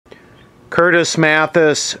Curtis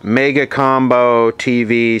Mathis Mega Combo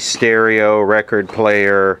TV stereo record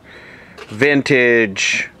player,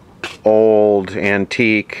 vintage, old,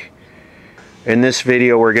 antique. In this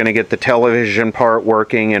video we're going to get the television part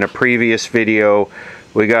working. In a previous video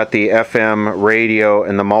we got the FM radio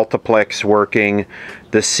and the multiplex working.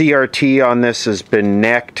 The CRT on this has been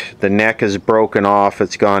necked. The neck is broken off.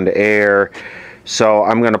 It's gone to air. So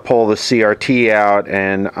I'm going to pull the CRT out,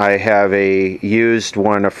 and I have a used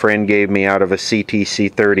one a friend gave me out of a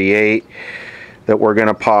CTC 38 that we're going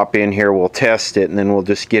to pop in here. We'll test it, and then we'll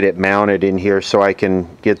just get it mounted in here so I can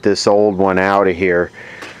get this old one out of here.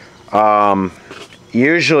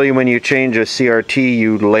 Usually when you change a CRT,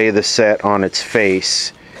 you lay the set on its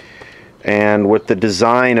face. And with the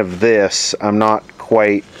design of this, I'm not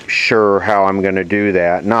quite sure how I'm going to do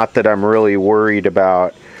that. Not that I'm really worried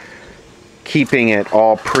about keeping it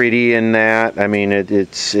all pretty in that. I mean,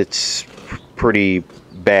 it's pretty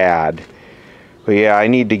bad. But yeah, I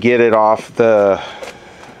need to get it off the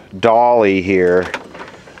dolly here.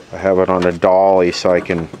 I have it on a dolly so I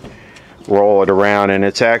can roll it around, and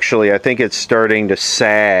it's actually, I think it's starting to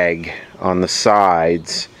sag on the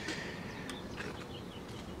sides.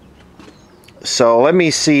 So let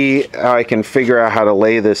me see how I can figure out how to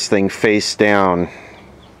lay this thing face down.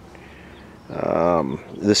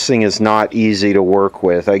 This thing is not easy to work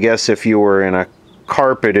with. I guess if you were in a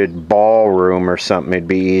carpeted ballroom or something, it'd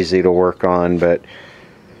be easy to work on, but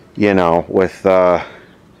you know, with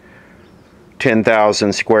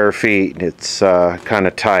 10,000 square feet, it's kind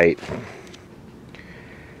of tight.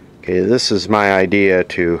 Okay, this is my idea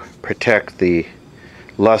to protect the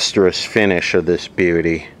lustrous finish of this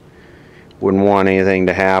beauty. Wouldn't want anything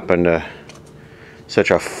to happen to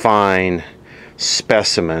such a fine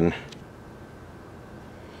specimen.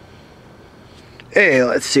 Hey,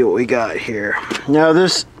 let's see what we got here. Now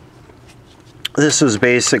this is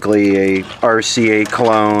basically a RCA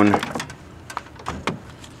clone.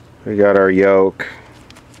 We got our yoke.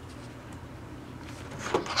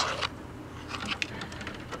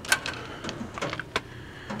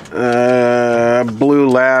 Blue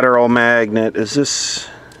lateral magnet. Is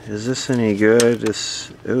this any good?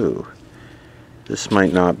 Ooh, this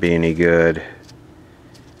might not be any good.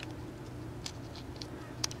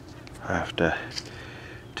 I have to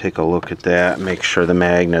take a look at that, make sure the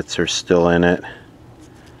magnets are still in it.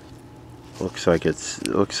 Looks like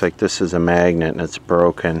this is a magnet and it's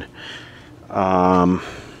broken.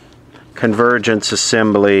 Convergence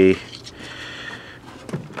assembly.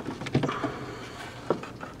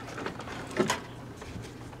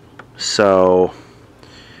 So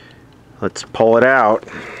let's pull it out.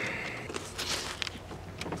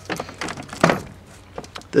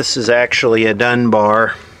 This is actually a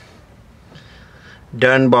Dunbar.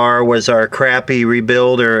 Dunbar was our crappy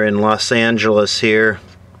rebuilder in Los Angeles here.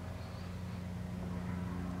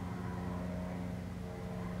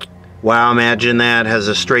 Wow, imagine that. Has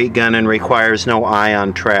a straight gun and requires no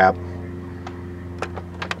ion trap.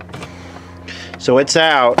 So it's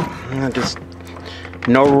out. Just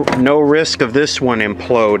no risk of this one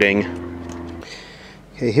imploding.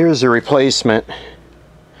 Okay, here's a replacement.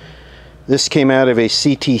 This came out of a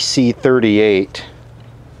CTC 38.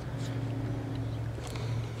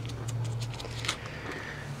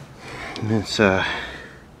 It's a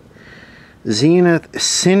Zenith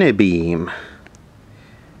Cinebeam.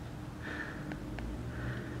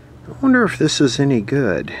 I wonder if this is any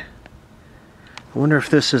good. I wonder if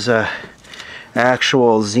this is a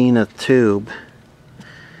actual Zenith tube.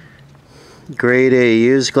 Grade A,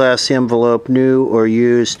 used glass envelope, new or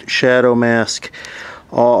used shadow mask.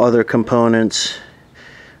 All other components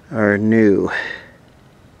are new.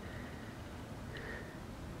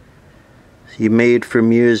 You made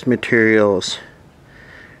from used materials,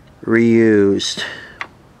 reused.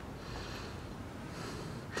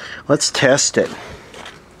 Let's test it.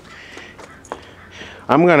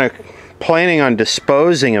 I'm planning on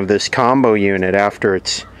disposing of this combo unit after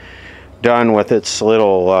it's done with its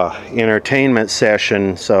little entertainment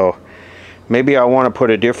session, so maybe I want to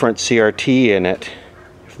put a different CRT in it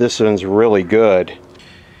if this one's really good.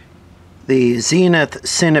 The Zenith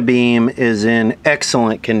Cinebeam is in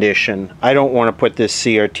excellent condition. I don't want to put this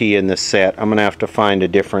CRT in the set. I'm going to have to find a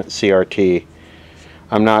different CRT.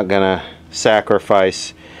 I'm not going to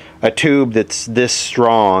sacrifice a tube that's this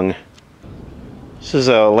strong. This is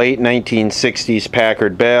a late 1960s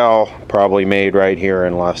Packard Bell, probably made right here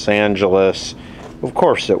in Los Angeles. Of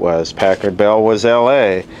course it was. Packard Bell was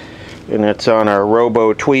LA. And it's on a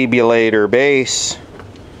robo-twebulator base.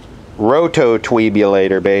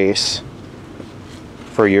 Roto-twebulator base.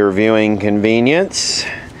 For your viewing convenience.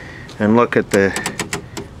 And look at the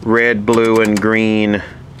red, blue, and green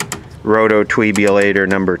rototubulator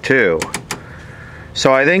number 2.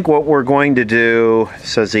 So I think what we're going to do,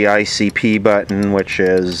 says the ICP button, which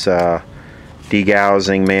is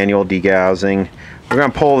degaussing, manual degaussing. We're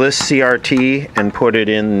going to pull this CRT and put it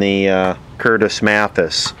in the Curtis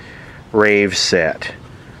Mathis Rave set.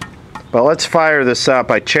 But let's fire this up.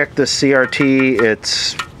 I checked the CRT,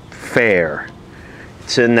 it's fair.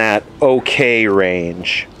 It's in that okay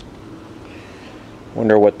range.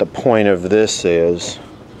 Wonder what the point of this is.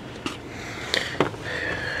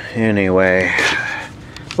 Anyway,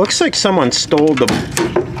 looks like someone stole the...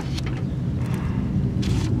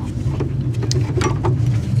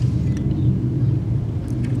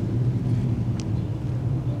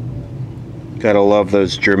 Gotta love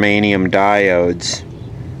those germanium diodes.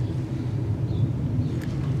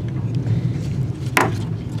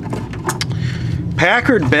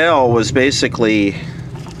 Packard Bell was basically,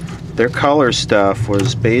 their color stuff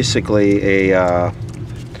was basically a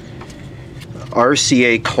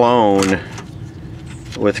RCA clone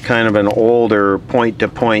with kind of an older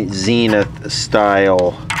point-to-point zenith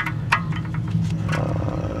style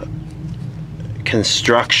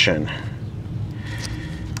construction.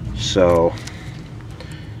 So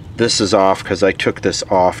this is off because I took this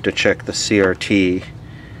off to check the CRT.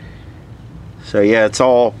 So yeah, it's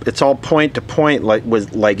all point to point,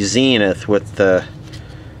 like zenith, with the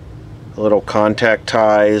little contact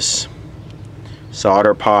ties,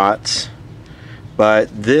 solder pots. But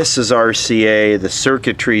this is RCA, the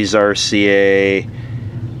circuitry's RCA.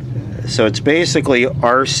 So it's basically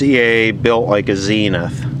RCA built like a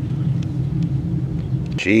zenith.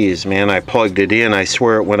 Jeez, man, I plugged it in. I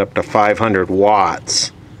swear it went up to 500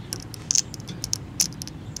 watts.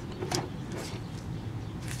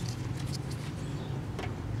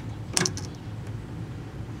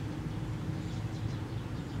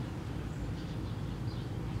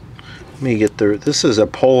 Let me get the, this is a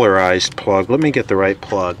polarized plug. Let me get the right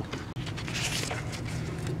plug.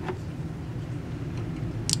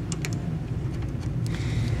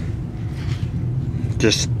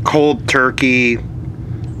 Just cold turkey,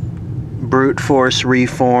 brute force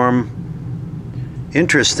reform.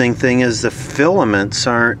 Interesting thing is the filaments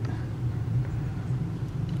aren't,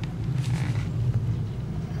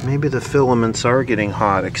 maybe the filaments are getting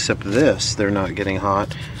hot, except this, they're not getting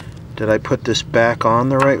hot. Did I put this back on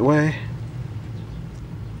the right way?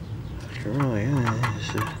 It really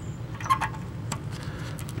is.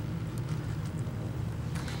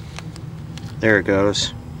 There it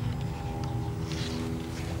goes.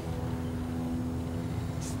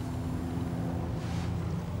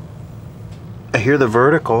 I hear the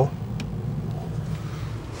vertical.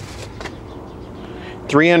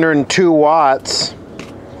 302 watts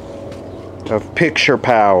of picture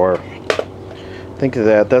power. Think of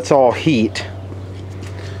that, that's all heat.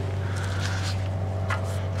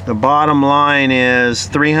 The bottom line is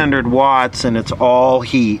 300 watts and it's all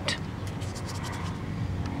heat.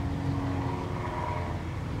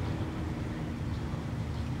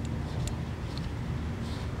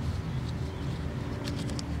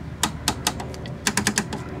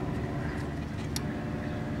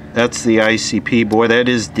 That's the ICP. Boy, that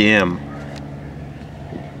is dim.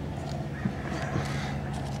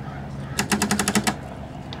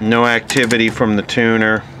 No activity from the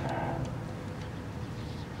tuner.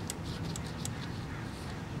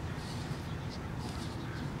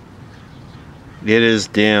 It is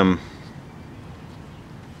dim.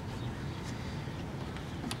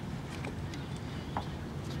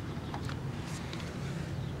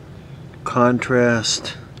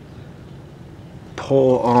 Contrast.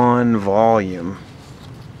 Pull on volume.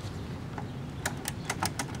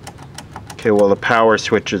 Okay, well the power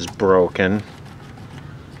switch is broken.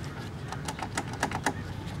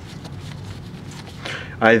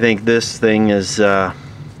 I think this thing is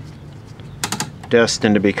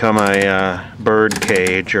destined to become a bird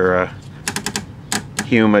cage or a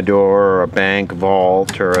humidor or a bank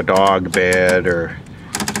vault or a dog bed or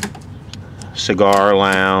cigar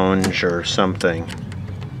lounge or something.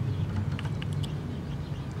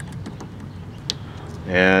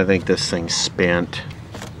 Yeah, I think this thing's spent.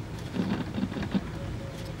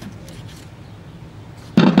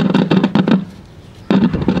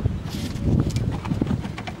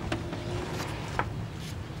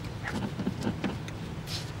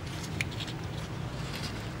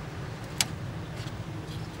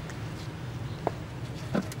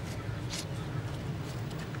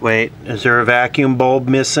 Wait, is there a vacuum bulb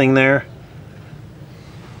missing there?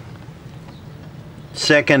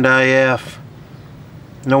 Second IF.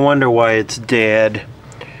 No wonder why it's dead.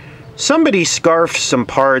 Somebody scarfed some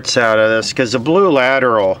parts out of this because the blue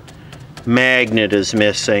lateral magnet is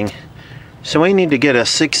missing. So we need to get a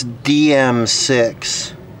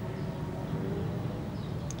 6DM6.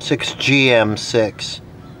 6GM6.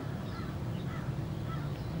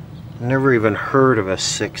 Never even heard of a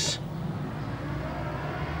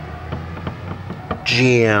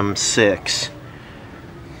 6GM6.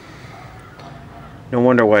 No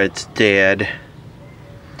wonder why it's dead.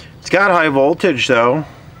 It's got high voltage though.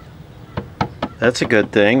 That's a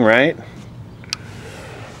good thing, right?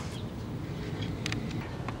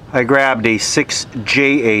 I grabbed a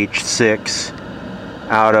 6JH6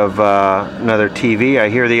 out of another TV. I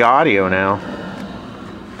hear the audio now.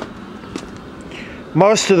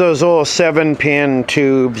 Most of those little 7-pin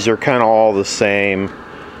tubes are kind of all the same.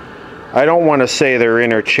 I don't want to say they're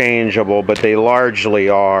interchangeable, but they largely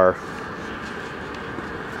are.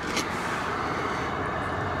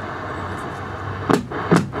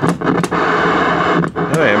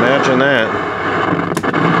 Oh, imagine that.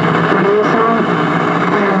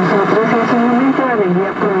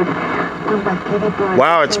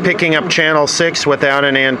 Wow, it's picking up channel 6 without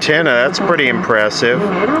an antenna. That's pretty impressive.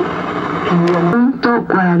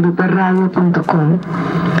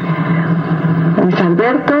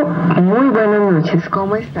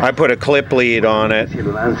 I put a clip lead on it.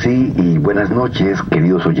 Nancy, y buenas noches,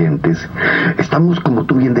 queridos oyentes. Estamos, como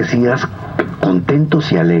tú bien decías,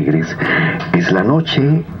 contentos y alegres. Es la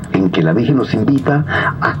noche en que la Virgen nos invita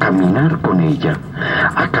a caminar con ella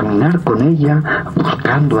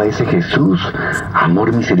buscando a ese Jesús,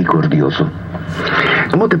 amor misericordioso.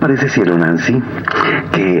 ¿Cómo te parece, cielo Nancy,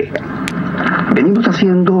 que venimos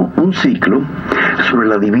haciendo un ciclo sobre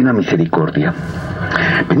la divina misericordia?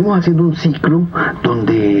 Venimos haciendo un ciclo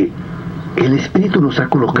donde el Espíritu nos ha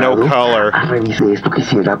colocado a revisar esto.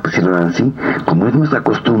 Quisiera, cielo Nancy, como es nuestra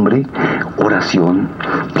costumbre, oración,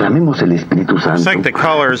 clamemos el Espíritu Santo. Looks like the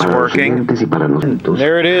color's working. Y para nosotros.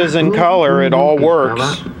 There it is in color, it all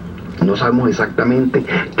works. No sabemos exactamente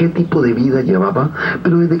qué tipo de vida llevaba,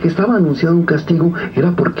 pero desde que estaba anunciado un castigo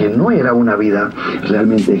era porque no era una vida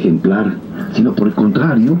realmente ejemplar, sino por el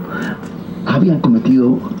contrario, habían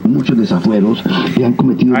cometido muchos desafueros y han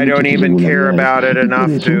cometido I don't even care about it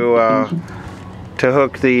enough to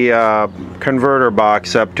hook the converter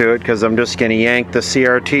box up to it, because I'm just going to yank the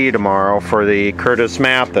CRT tomorrow for the Curtis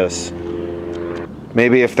Mathis.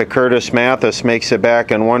 Maybe if the Curtis Mathis makes it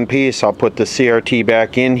back in one piece, I'll put the CRT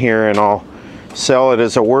back in here and I'll sell it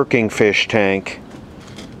as a working fish tank.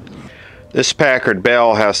 This Packard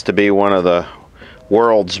Bell has to be one of the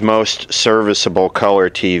world's most serviceable color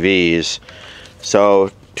TVs. So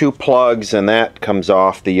 2 plugs and that comes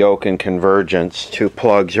off the yoke and convergence. 2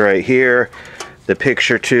 plugs right here, the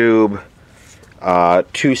picture tube,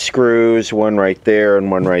 2 screws, one right there and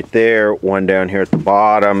one right there, one down here at the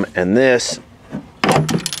bottom, and this.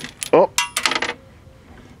 Oh,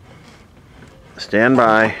 stand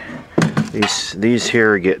by. These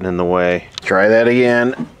here are getting in the way. Try that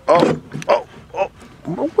again. Oh.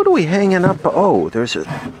 What are we hanging up? Oh,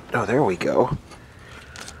 there we go.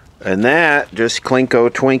 And that just Klinko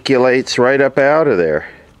twinkulates right up out of there.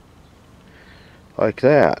 Like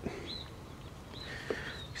that.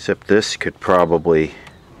 Except this could probably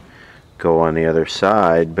go on the other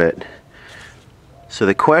side, but so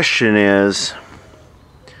the question is,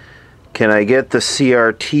 can I get the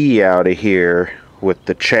CRT out of here with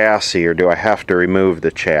the chassis, or do I have to remove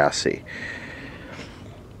the chassis?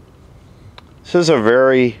 This is a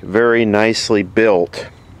very, very nicely built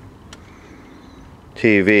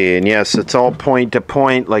TV, and yes, it's all point to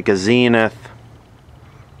point like a Zenith.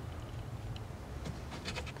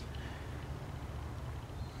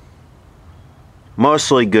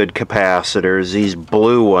 Mostly good capacitors. These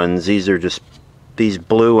blue ones, these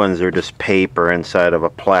blue ones are just paper inside of a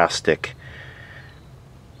plastic.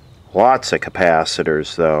 Lots of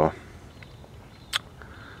capacitors though.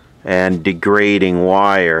 And degrading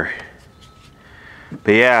wire.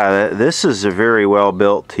 But yeah, this is a very well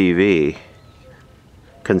built TV,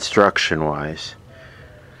 construction wise.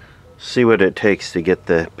 See what it takes to get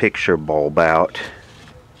the picture bulb out.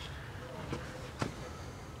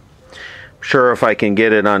 Sure, if I can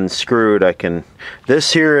get it unscrewed, I can.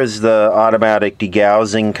 This here is the automatic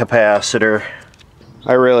degaussing capacitor.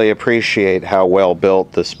 I really appreciate how well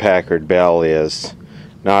built this Packard Bell is.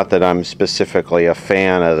 Not that I'm specifically a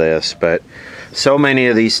fan of this, but so many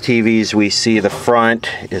of these TVs we see, the front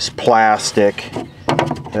is plastic.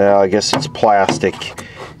 Well, I guess it's plastic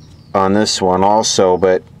on this one also,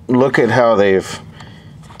 but look at how the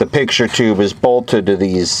picture tube is bolted to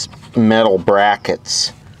these metal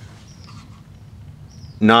brackets.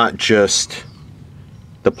 Not just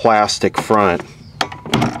the plastic front.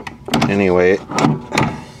 Anyway,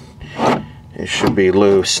 it should be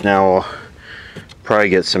loose. Now Probably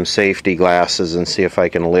get some safety glasses and see if I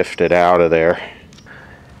can lift it out of there.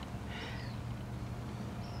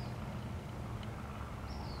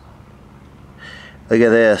 Look at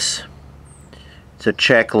this. It's a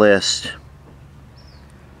checklist.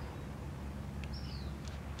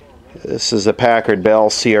 This is a Packard Bell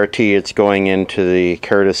CRT. It's going into the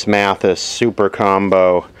Curtis Mathis Super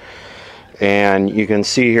Combo. And you can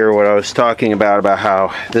see here what I was talking about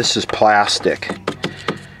how this is plastic.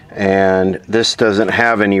 And this doesn't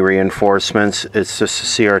have any reinforcements. It's just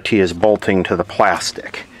the CRT is bolting to the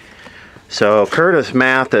plastic. So Curtis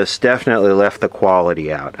Mathis definitely left the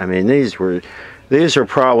quality out. I mean, these are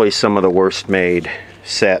probably some of the worst made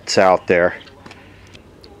sets out there.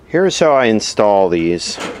 Here's how I install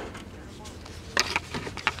these.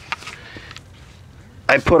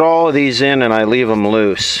 I put all of these in and I leave them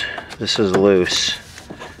loose. This is loose.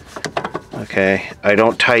 Okay, I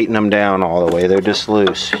don't tighten them down all the way, they're just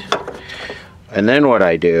loose. And then what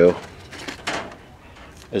I do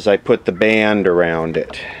is I put the band around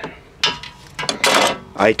it.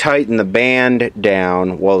 I tighten the band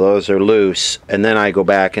down while those are loose, and then I go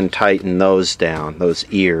back and tighten those down, those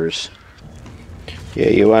ears. Yeah,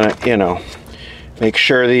 you want to, make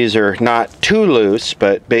sure these are not too loose,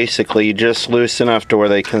 but basically just loose enough to where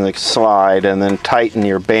they can slide, and then tighten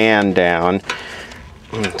your band down.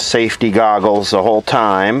 Safety goggles the whole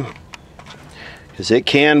time, because it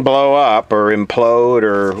can blow up or implode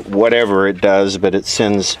or whatever it does, but it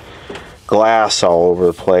sends glass all over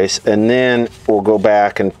the place. And then we'll go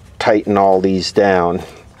back and tighten all these down.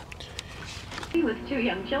 With 2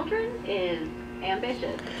 young children is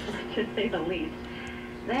ambitious, to say the least.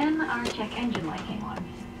 Then our check engine light came on.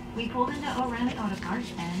 We pulled into O'Reilly Auto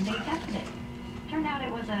Parts and they tested it. Turned out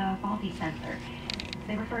it was a faulty sensor.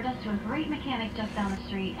 They referred us to a great mechanic just down the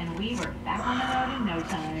street, and we were back on the road in no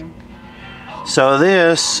time. So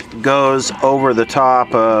this goes over the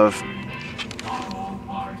top of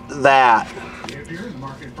that,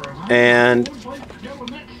 and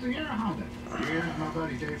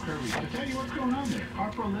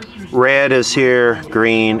red is here,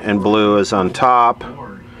 green and blue is on top.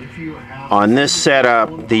 On this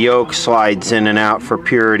setup, the yoke slides in and out for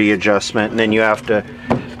purity adjustment, and then you have to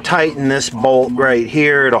tighten this bolt right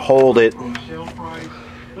here to hold it.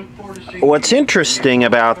 What's interesting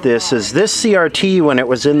about this is this CRT, when it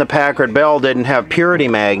was in the Packard Bell, didn't have purity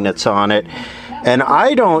magnets on it, and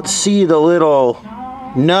I don't see the little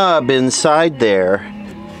nub inside there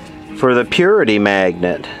for the purity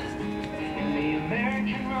magnet.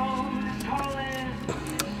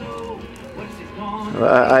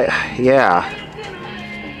 Yeah,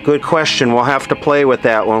 good question. We'll have to play with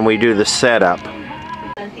that when we do the setup.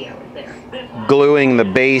 Gluing the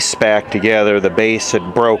base back together, the base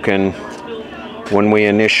had broken when we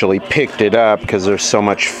initially picked it up because there's so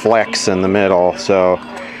much flex in the middle. So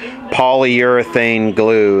polyurethane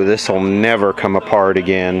glue, this will never come apart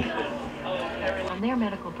again. On their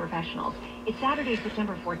medical professionals. It's Saturday,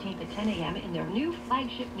 September 14th at 10 a.m. in their new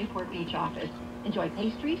flagship Newport Beach office. Enjoy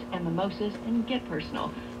pastries and mimosas and get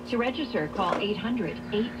personal. To register, call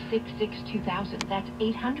 800-866-2000. That's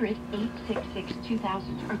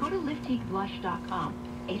 800-866-2000. Or go to lifteekblush.com.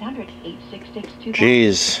 800-866-2000.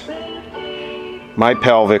 Jeez. My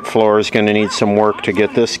pelvic floor is going to need some work to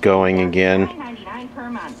get this going again.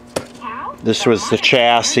 This was the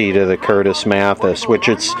chassis to the Curtis Mathis, which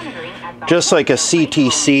it's just like a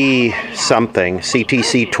CTC something.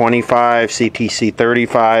 CTC 25, CTC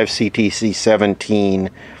 35, CTC 17.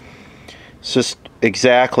 It's just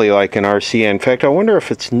exactly like an RCA. In fact, I wonder if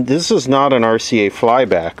this is not an RCA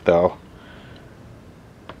flyback though.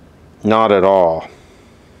 Not at all.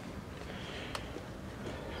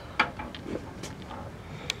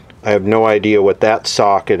 I have no idea what that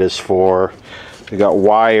socket is for. We got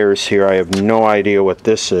wires here. I have no idea what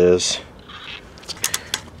this is.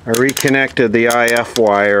 I reconnected the IF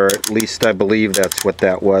wire, at least I believe that's what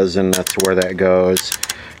that was, and that's where that goes.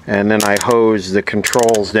 And then I hosed the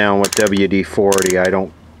controls down with WD-40. I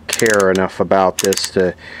don't care enough about this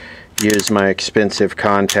to use my expensive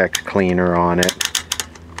contact cleaner on it.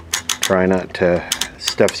 Try not to,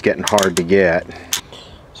 stuff's getting hard to get.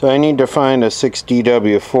 So I need to find a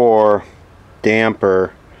 6DW4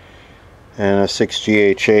 damper and a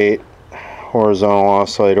 6GH8 horizontal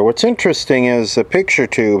oscillator. What's interesting is the picture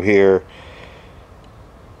tube here,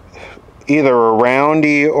 either a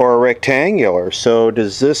roundy or a rectangular. So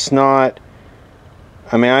does this not,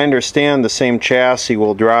 I mean, I understand the same chassis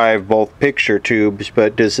will drive both picture tubes,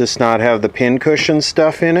 but does this not have the pin cushion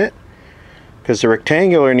stuff in it? Because the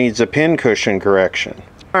rectangular needs a pin cushion correction.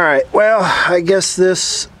 Alright, well, I guess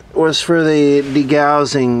this was for the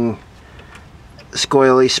degaussing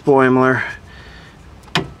scoily spoiler.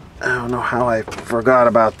 I don't know how I forgot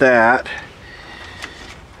about that.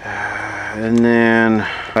 And then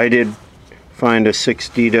I did find a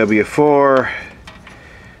 6DW4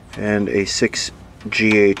 and a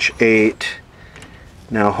 6GH8.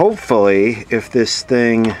 Now hopefully, if this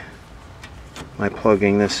thing, am I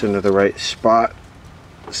plugging this into the right spot?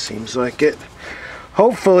 Seems like it.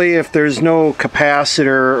 Hopefully, if there's no capacitor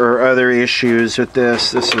or other issues with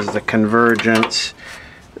this, this is the convergence.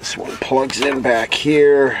 This one plugs in back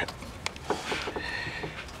here.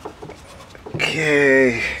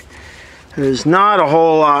 Okay. There's not a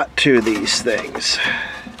whole lot to these things.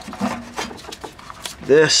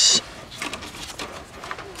 This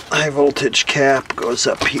high voltage cap goes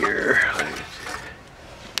up here.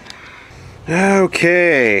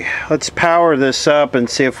 Okay, let's power this up and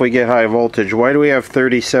see if we get high voltage. Why do we have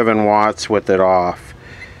 37 watts with it off?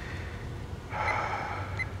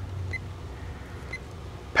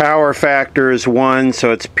 Power factor is 1,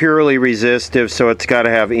 so it's purely resistive, so it's got to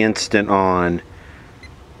have instant on.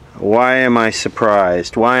 Why am I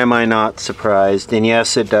surprised? Why am I not surprised? And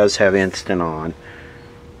yes, it does have instant on.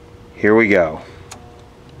 Here we go.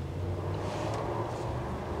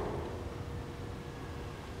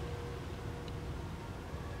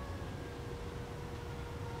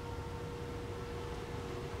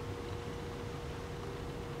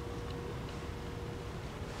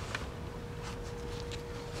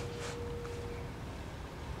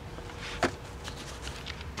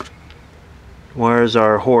 Where's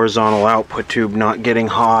our horizontal output tube not getting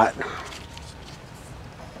hot?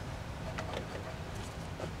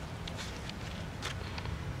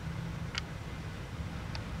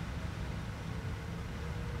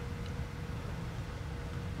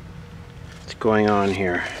 What's going on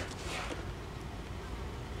here?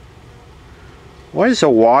 Why is the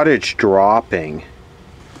wattage dropping?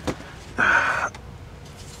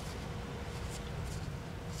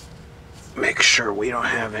 Make sure we don't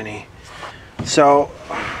have any. So,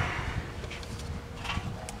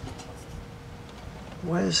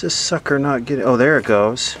 why is this sucker not getting... Oh, there it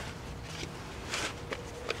goes.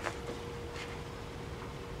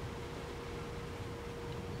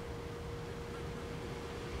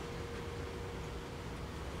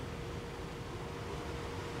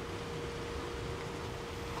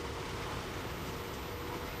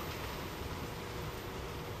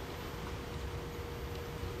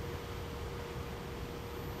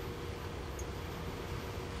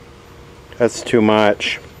 That's too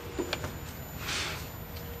much.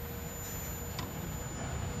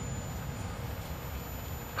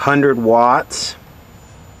 $100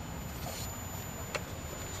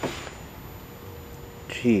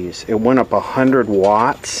 Jeez, it went up 100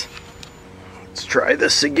 watts. Let's try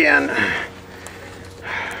this again.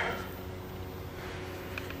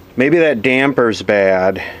 Maybe that damper's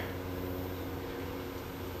bad.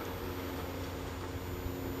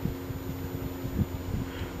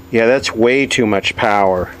 Yeah, that's way too much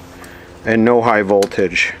power and no high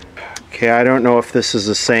voltage. Okay, I don't know if this is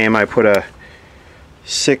the same. I put a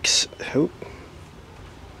 6, I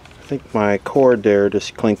think my cord there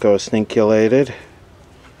just Klinko-sninculated.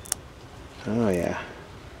 Oh yeah,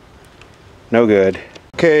 no good.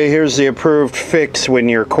 Okay, here's the approved fix when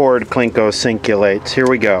your cord Klinko-sninculates. Here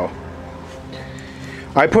we go.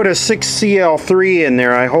 I put a 6CL3 in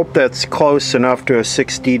there. I hope that's close enough to a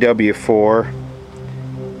 6DW4.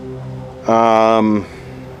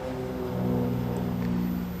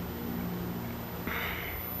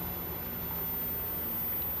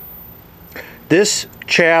 This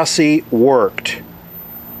chassis worked.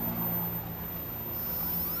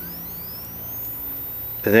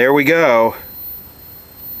 There we go.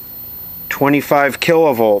 25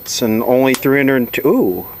 kilovolts and only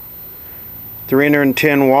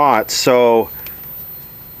 310 watts. So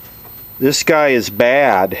this guy is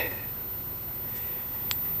bad.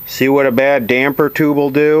 See what a bad damper tube will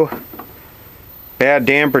do? Bad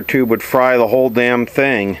damper tube would fry the whole damn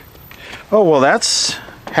thing. Oh, well, that's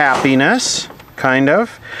happiness, kind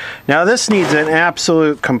of. Now this needs an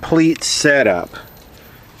absolute complete setup,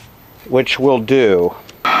 which we'll do.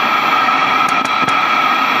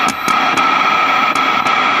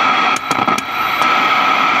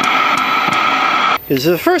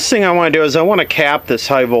 The first thing I want to do is I want to cap this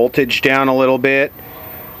high voltage down a little bit.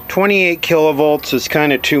 28 kilovolts is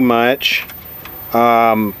kind of too much.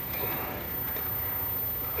 It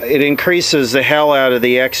increases the hell out of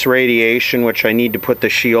the X radiation, which I need to put the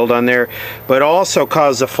shield on there, but also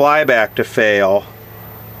cause the flyback to fail.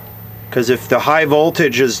 Because if the high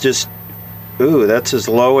voltage is just, ooh, that's as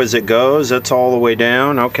low as it goes, that's all the way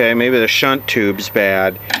down. Okay, maybe the shunt tube's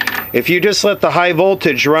bad. If you just let the high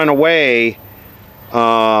voltage run away,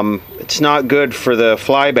 it's it's not good for the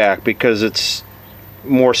flyback because it's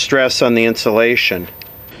more stress on the insulation.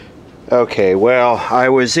 Okay, well, I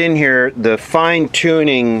was in here, the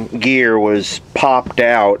fine-tuning gear was popped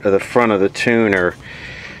out of the front of the tuner,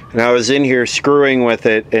 and I was in here screwing with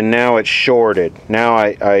it, and now it's shorted. Now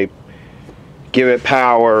I give it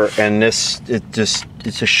power, and it's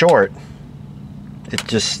a short.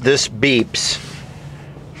 This beeps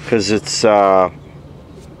because it's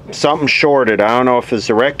something shorted. I don't know if it's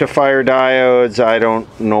the rectifier diodes, I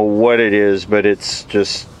don't know what it is, but it's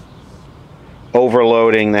just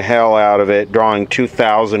overloading the hell out of it, drawing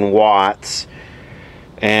 2,000 watts,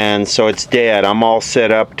 and so it's dead. I'm all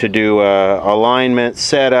set up to do a alignment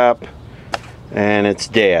setup, and it's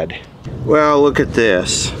dead. Well, look at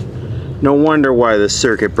this. No wonder why the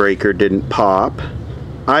circuit breaker didn't pop.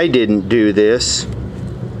 I didn't do this.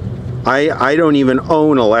 I don't even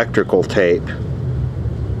own electrical tape.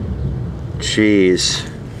 Jeez.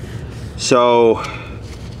 So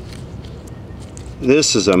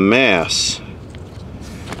this is a mess.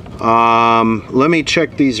 Let me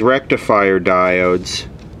check these rectifier diodes.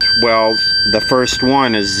 Well, the first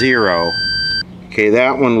one is 0. Okay,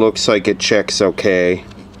 that one looks like it checks okay.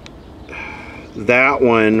 That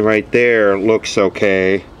one right there looks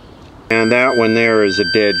okay. And that one there is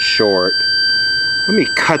a dead short. Let me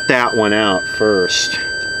cut that one out first.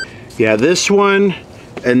 Yeah, this one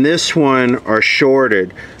and this one are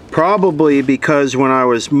shorted. Probably because when I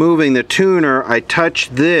was moving the tuner, I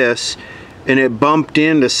touched this and it bumped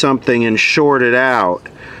into something and shorted out.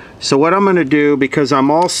 So what I'm going to do, because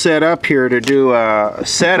I'm all set up here to do a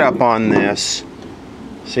setup on this,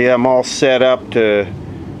 see, I'm all set up to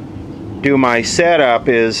do my setup,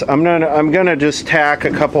 is I'm gonna just tack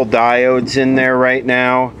a couple diodes in there right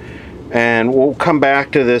now, and we'll come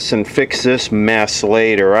back to this and fix this mess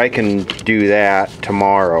later. I can do that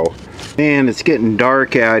tomorrow. Man, it's getting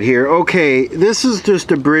dark out here. Okay, this is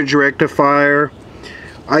just a bridge rectifier.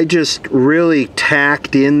 I just really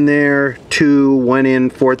tacked in there 2, went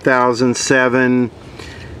in 4007,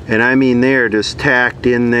 and I mean they're just tacked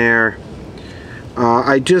in there.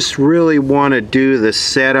 I just really want to do the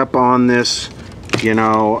setup on this, you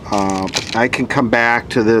know. I can come back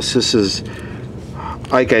to this. This is,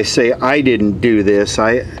 like I say, I didn't do this.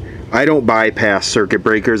 I don't bypass circuit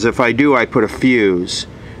breakers. If I do, I put a fuse,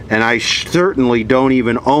 and I certainly don't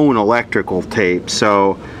even own electrical tape.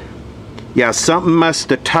 So yeah, something must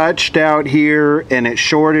have touched out here and it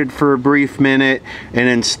shorted for a brief minute, and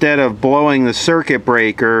instead of blowing the circuit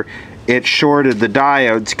breaker, it shorted the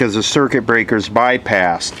diodes because the circuit breaker's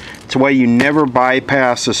bypassed. That's why you never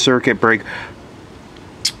bypass a circuit breaker.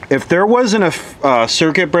 If there wasn't a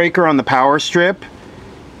circuit breaker on the power strip,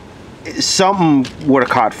 something would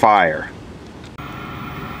have caught fire.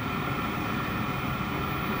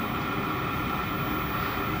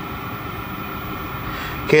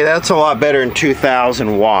 Okay, that's a lot better than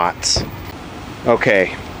 2,000 watts.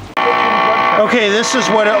 Okay. Okay, this is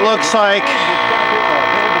what it looks like.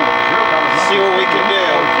 Let's see what we can do.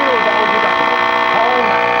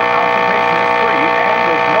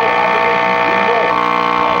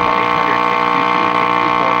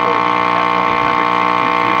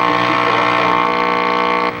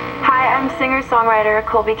 Hi, I'm singer-songwriter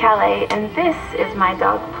Colby Calais, and this is my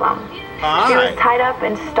dog Plum. She was tied up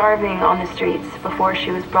and starving on the streets before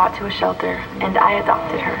she was brought to a shelter, and I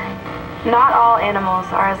adopted her. Not all animals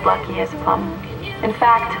are as lucky as Plum. In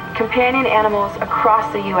fact, companion animals across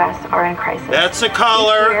the U.S. are in crisis. That's a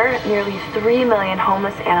color. Each year, nearly 3 million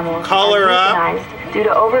homeless animals color are euthanized due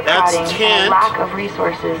to overcrowding and a lack of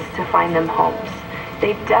resources to find them homes.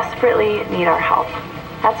 They desperately need our help.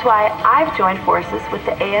 That's why I've joined forces with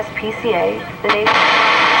the ASPCA, the nation's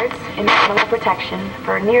experts in animal protection,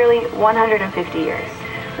 for nearly 150 years.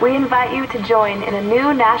 We invite you to join in a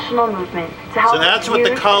new national movement to help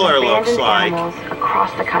abandoned animals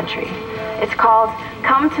across the country. It's called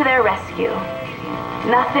Come to Their Rescue.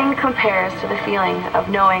 Nothing compares to the feeling of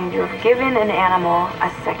knowing you have given an animal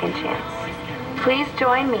a second chance. Please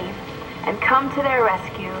join me and come to their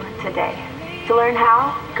rescue today. To learn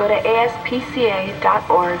how, go to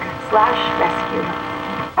aspca.org/rescue.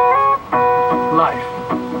 Life,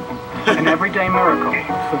 an everyday miracle of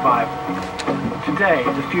survival. Today,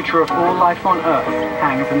 the future of all life on Earth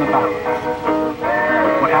hangs in the balance.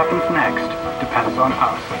 What happens next depends on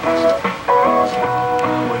us.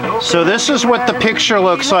 So this is what the picture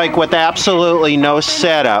looks like with absolutely no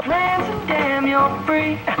setup.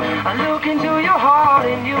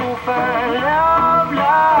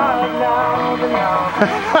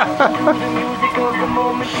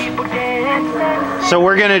 So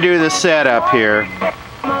we're going to do the setup here.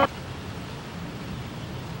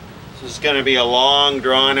 This This is going to be a long,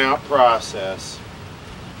 drawn-out process.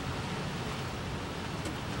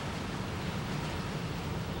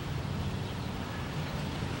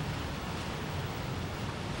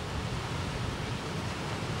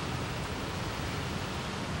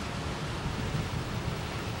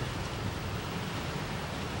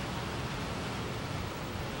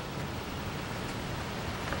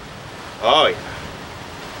 Oh yeah.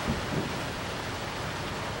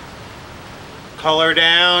 Color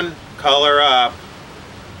down, color up.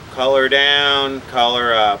 Color down,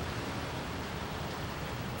 color up.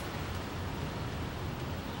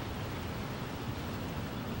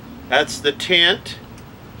 That's the tint.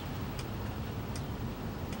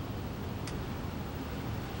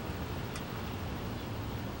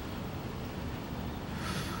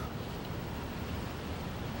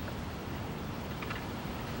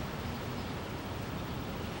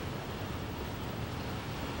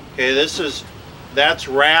 Okay, that's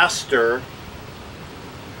raster.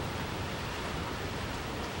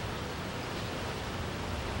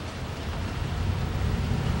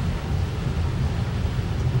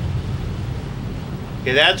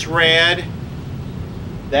 Okay, that's red.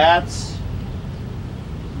 That's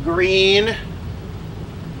green.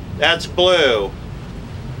 That's blue.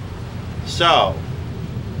 So,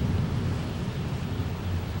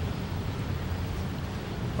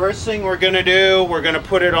 first thing we're going to do, we're going to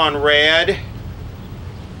put it on red.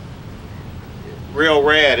 Real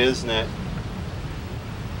red, isn't it?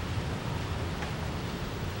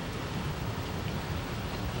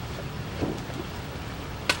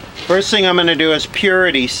 First thing I'm going to do is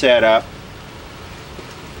purity setup.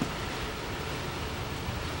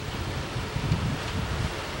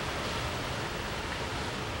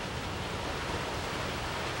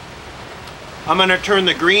 I'm going to turn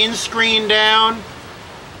the green screen down.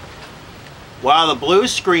 Wow, the blue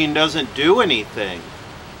screen doesn't do anything.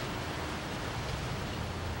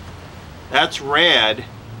 That's red.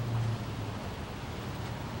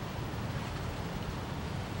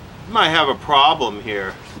 Might have a problem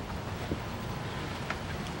here.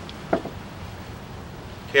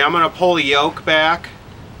 Okay, I'm going to pull the yoke back.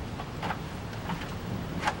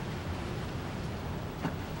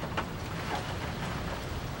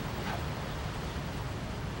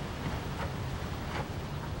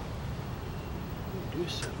 Do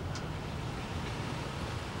something.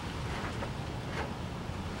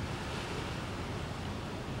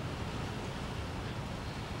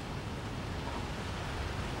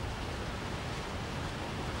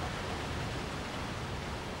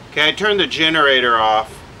 Okay, I turned the generator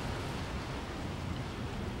off.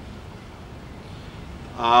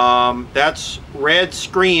 That's red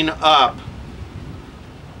screen up.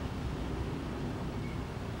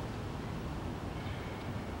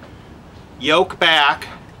 Yoke back,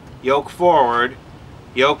 yoke forward,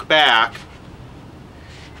 yoke back.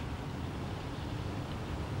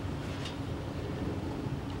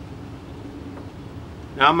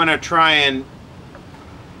 Now I'm going to try and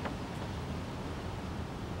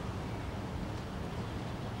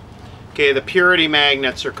okay, the purity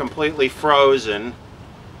magnets are completely frozen.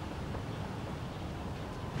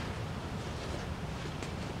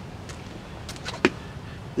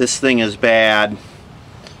 This thing is bad.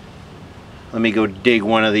 Let me go dig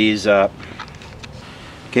one of these up.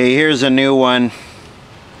 Okay, here's a new one.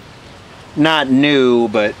 Not new,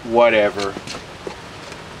 but whatever.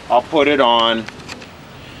 I'll put it on.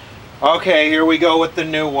 Okay, here we go with the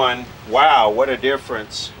new one. Wow, what a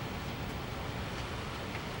difference.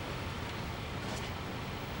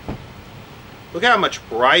 Look how much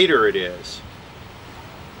brighter it is.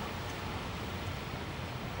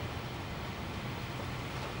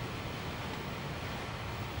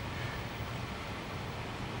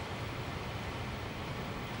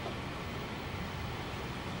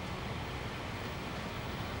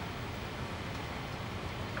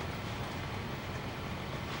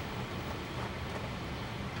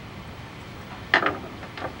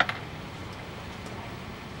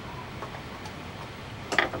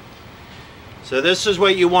 So this is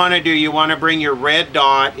what you want to do. You want to bring your red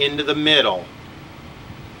dot into the middle.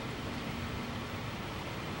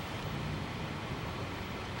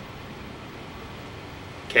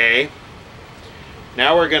 Okay.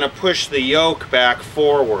 Now we're going to push the yoke back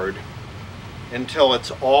forward until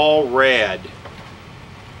it's all red.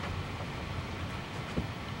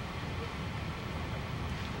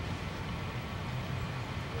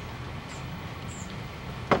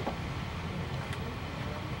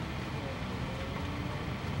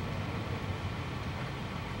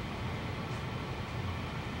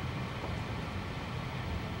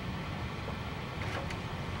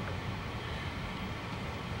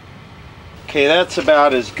 Okay, that's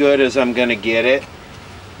about as good as I'm going to get it.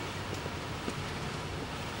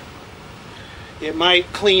 It might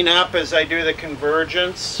clean up as I do the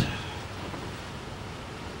convergence.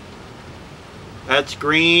 That's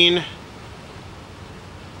green.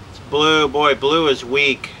 It's blue. Boy, blue is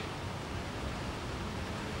weak.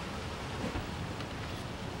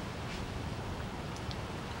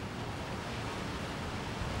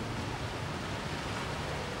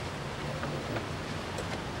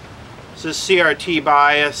 This is CRT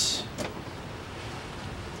bias.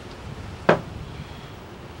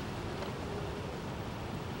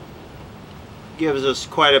 Gives us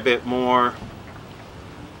quite a bit more.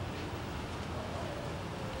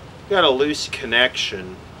 Got a loose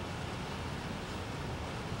connection.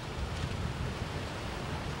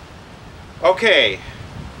 Okay.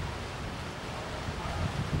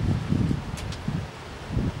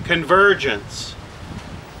 Convergence.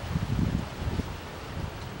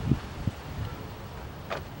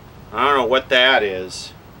 I don't know what that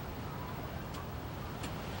is.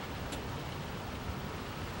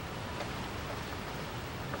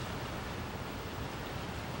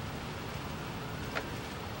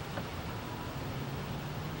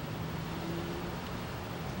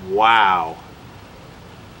 Wow.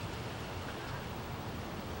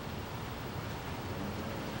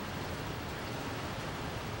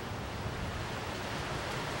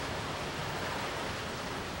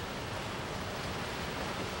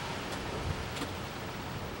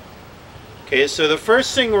 Okay, so the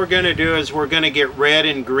first thing we're going to do is we're going to get red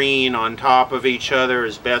and green on top of each other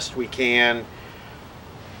as best we can.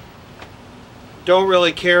 Don't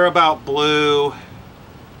really care about blue.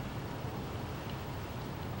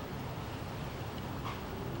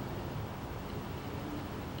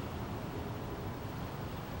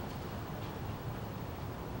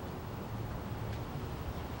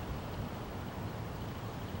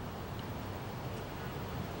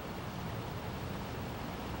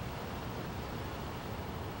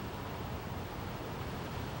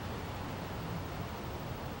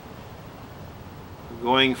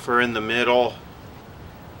 Going for in the middle.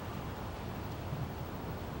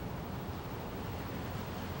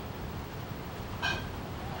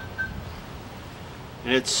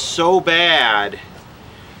 And it's so bad,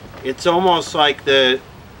 it's almost like the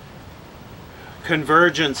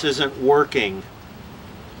convergence isn't working.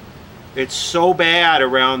 It's so bad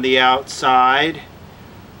around the outside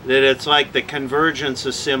that it's like the convergence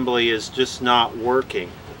assembly is just not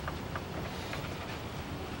working.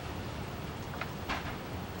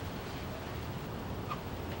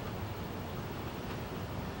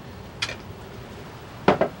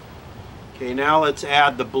 Okay, now let's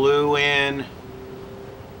add the blue in.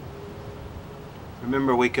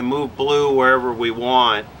 Remember, we can move blue wherever we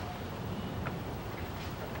want.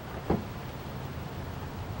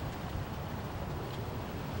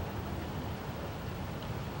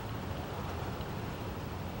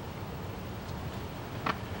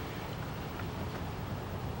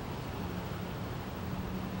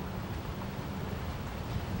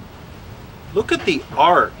 Look at the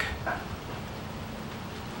arc.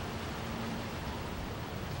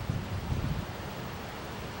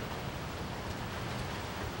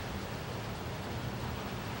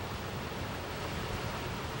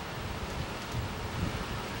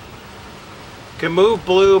 Can move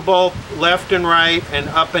blue both left and right and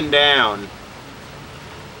up and down.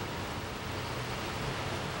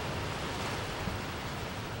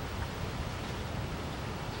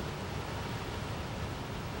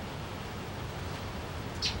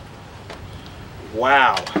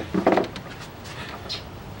 Wow.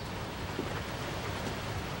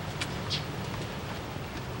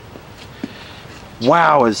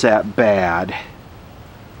 Wow, is that bad?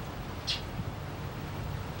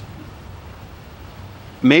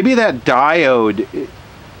 Maybe that diode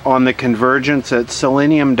on the convergence, that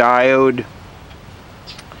selenium diode,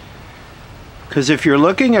 because if you're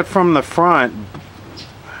looking at from the front,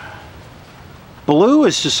 blue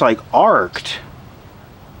is just like arced.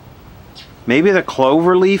 Maybe the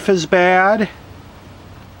clover leaf is bad.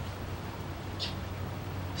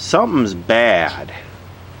 Something's bad.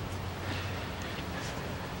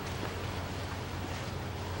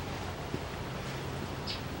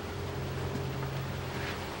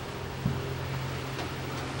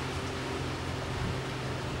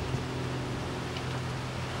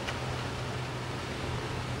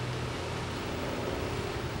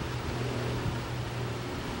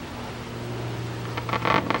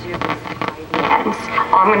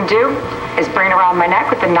 All I'm going to do is bring it around my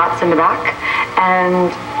neck with the knots in the back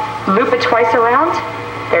and loop it twice around.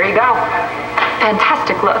 There you go.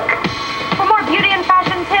 Fantastic look. For more beauty and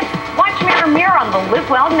fashion tips, watch Mirror Mirror on the Live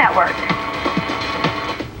Well Network.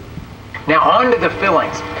 Now on to the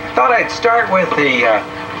fillings. Thought I'd start with the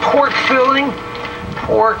pork filling,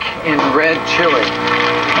 pork and red chili.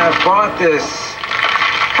 I've bought this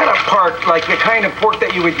cut up part, like the kind of pork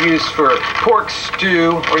that you would use for pork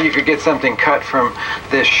stew, or you could get something cut from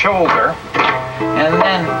the shoulder. And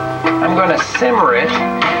then I'm going to simmer it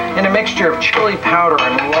in a mixture of chili powder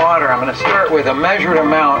and water. I'm going to start with a measured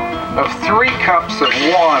amount of 3 cups of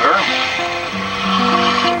water.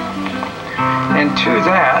 And to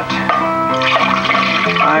that,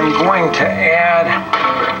 I'm going to add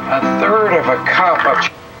 1/3 of a cup of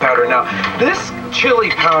chili powder. Now, this chili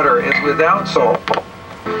powder is without salt,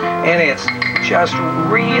 and it's just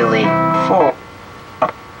really full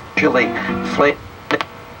of chili flavor.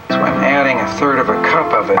 So I'm adding 1/3 of a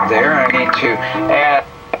cup of it there. I need to add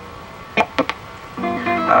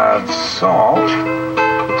salt,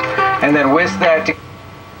 and then whisk that together,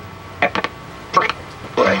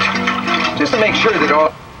 just to make sure that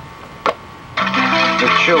all the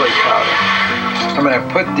chili powder. I'm going to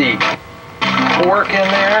put the pork in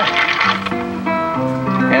there,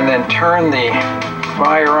 and then turn the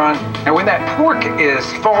fire on. Now when that pork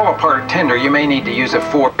is fall apart tender, you may need to use a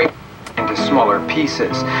fork into smaller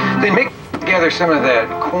pieces. Then mix together some of that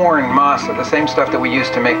corn masa, the same stuff that we use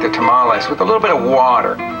to make the tamales, with a little bit of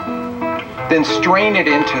water. Then strain it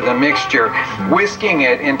into the mixture, whisking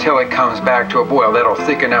it until it comes back to a boil. That'll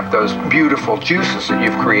thicken up those beautiful juices that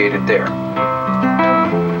you've created there.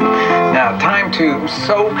 Now, time to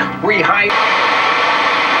soak, rehydrate.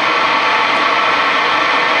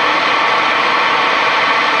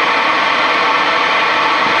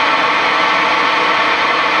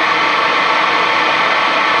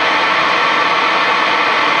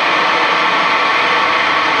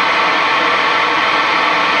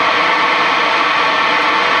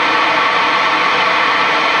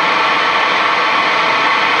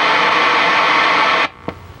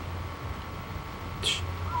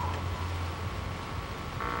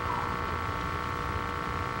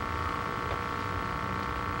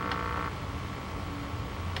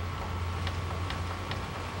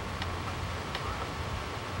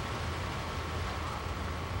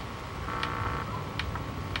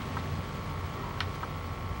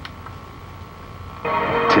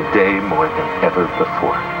 Today more than ever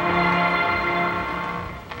before.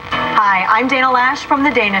 Hi, I'm Dana Lash from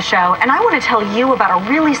The Dana Show, and I want to tell you about a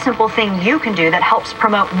really simple thing you can do that helps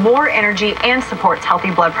promote more energy and supports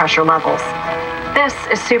healthy blood pressure levels. This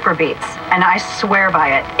is Super Beets, and I swear by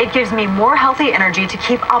it. It gives me more healthy energy to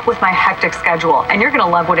keep up with my hectic schedule, and you're going to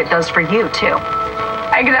love what it does for you, too.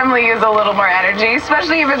 I could definitely use a little more energy,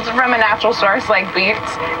 especially if it's from a natural source like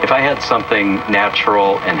beets. If I had something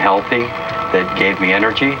natural and healthy that gave me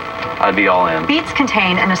energy, I'd be all in. Beets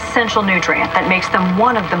contain an essential nutrient that makes them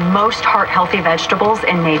one of the most heart-healthy vegetables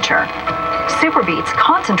in nature. Super Beets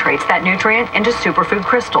concentrates that nutrient into superfood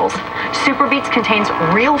crystals. Super Beets contains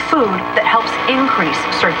real food that helps increase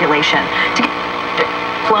circulation to get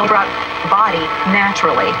flow throughout the body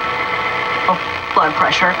naturally, blood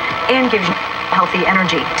pressure, and gives you healthy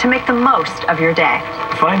energy to make the most of your day.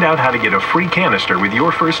 Find out how to get a free canister with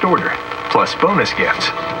your first order, plus bonus gifts.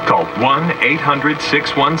 Call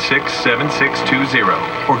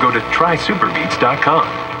 1-800-616-7620 or go to trysuperbeets.com.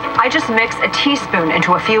 I just mix a teaspoon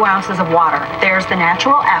into a few ounces of water. There's the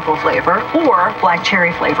natural apple flavor or black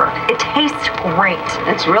cherry flavor. It tastes great.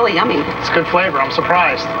 It's really yummy. It's good flavor. I'm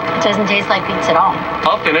surprised. It doesn't taste like beets at all.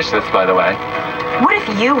 I'll finish this, by the way. What if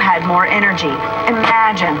you had more energy?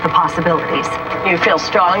 Imagine the possibilities. You feel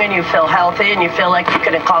strong and you feel healthy and you feel like you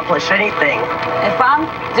can accomplish anything. If I'm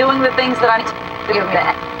doing the things that I need to give me the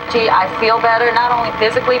energy, I feel better, not only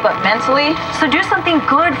physically, but mentally. So do something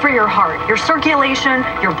good for your heart, your circulation,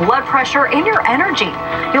 your blood pressure, and your energy.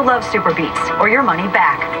 You'll love Super Beets or your money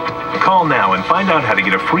back. Call now and find out how to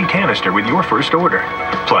get a free canister with your first order,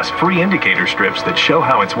 plus free indicator strips that show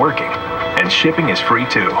how it's working. And shipping is free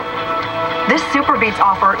too. This Super Beets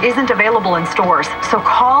offer isn't available in stores, so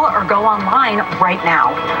call or go online right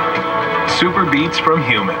now. Super Beets from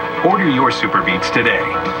Human. Order your Super Beets today.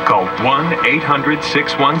 Call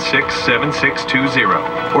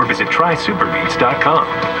 1-800-616-7620 or visit trysuperbeets.com.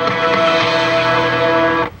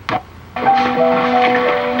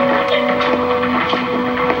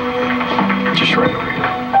 Just right over here.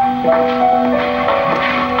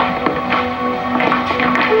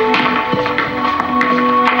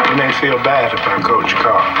 You may feel bad about Coach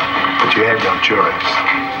Carr, but you had no choice.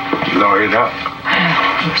 You lawyered up.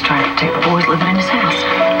 He was trying to protect the boys living in his house.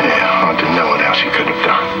 Yeah, hard to know what else you could have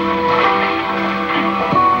done.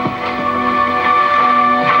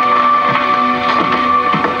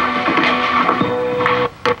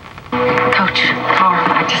 Coach Carr,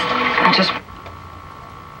 I just...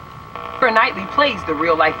 plays the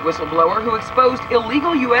real-life whistleblower who exposed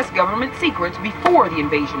illegal U.S. government secrets before the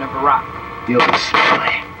invasion of Iraq. You're a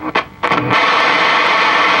spy.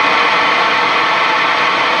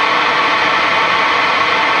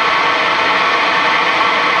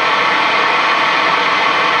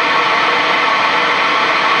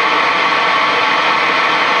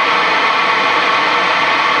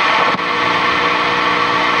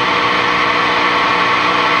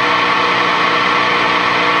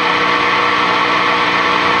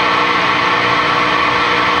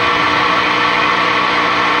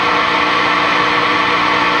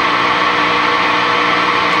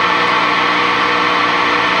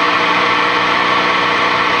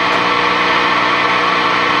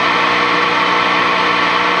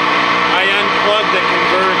 The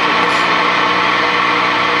convergence.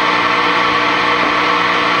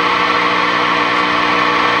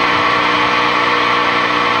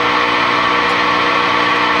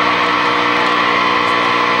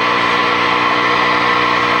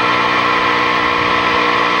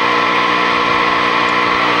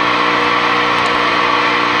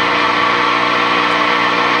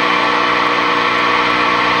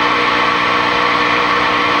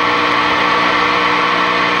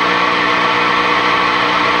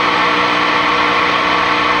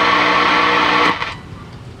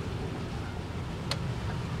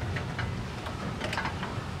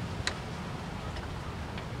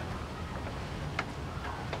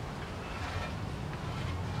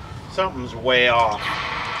 Something's way off.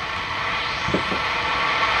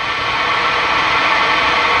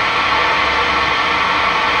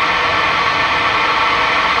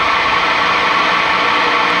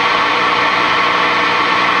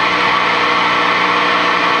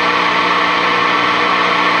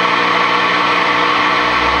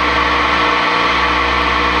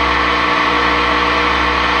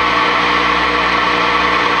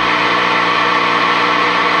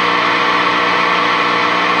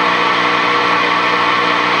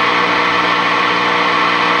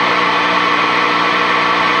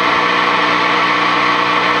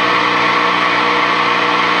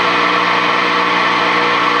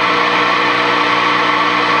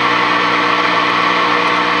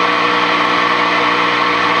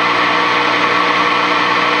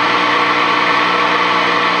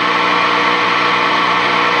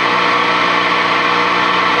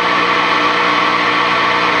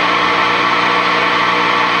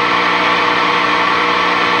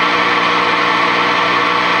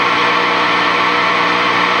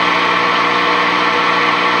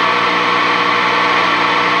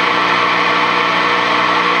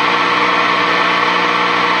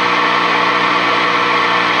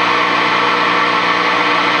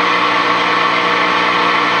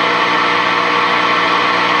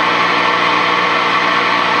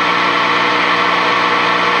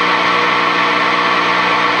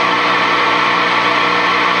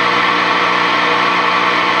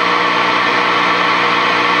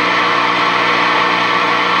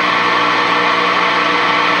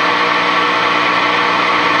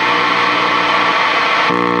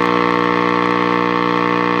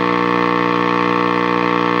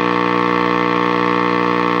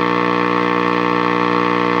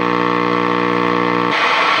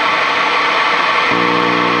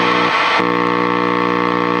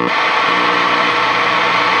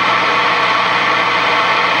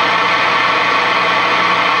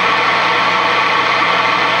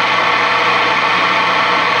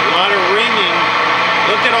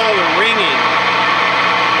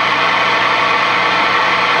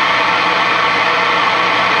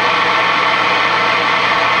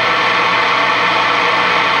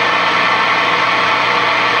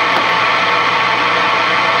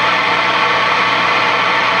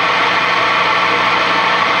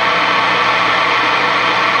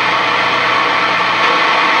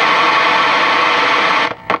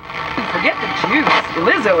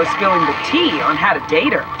 Lizzo is spilling the tea on how to date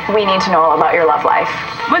her. We need to know all about your love life.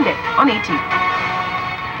 Monday on ET.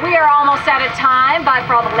 We are almost out of time. Bye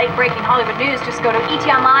for all the late-breaking Hollywood news. Just go to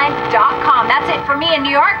etonline.com. That's it for me in New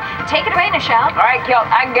York. Take it away, Nichelle. All right, Kel,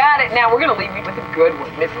 I got it. Now we're going to leave you with a good one.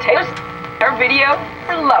 Miss Taylor's her video,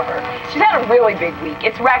 her lover. She's had a really big week.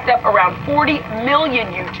 It's racked up around 40 million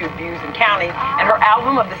YouTube views and counting, and her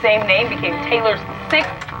album of the same name became Taylor's 6th.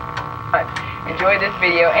 Enjoy this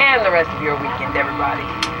video and the rest of your weekend, everybody.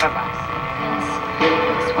 Bye-bye.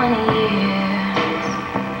 It's 20 years.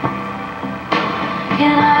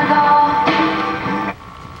 Can I go?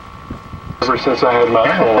 Ever since I had my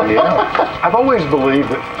hole in the eye, I've always believed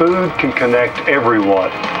that food can connect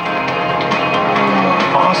everyone.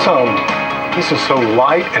 Awesome. This is so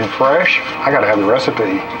light and fresh. I gotta have the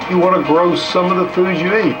recipe. You want to grow some of the foods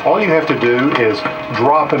you eat. All you have to do is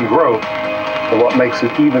drop and grow. But what makes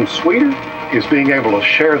it even sweeter is being able to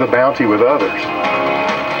share the bounty with others.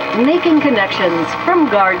 Making connections from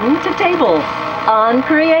garden to table on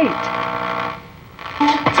Create.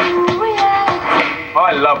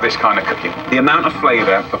 I love this kind of cooking. The amount of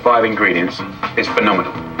flavour for 5 ingredients is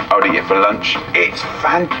phenomenal. I would eat it for lunch. It's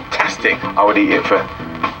fantastic. I would eat it for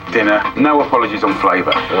dinner. No apologies on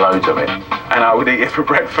flavour. Loads of it. And I would eat it for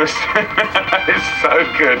breakfast. It's so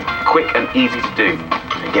good. Quick and easy to do.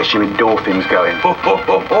 It gets your endorphins going.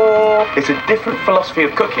 It's a different philosophy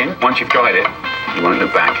of cooking. Once you've tried it, you won't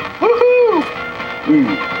look back. Woohoo!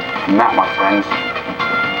 And that, my friends,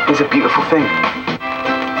 is a beautiful thing.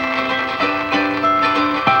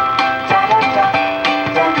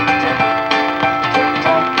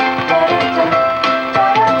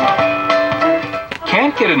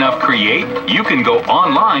 Can't get enough Create? You can go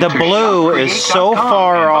online The to blue is so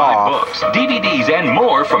far off. books, DVDs, and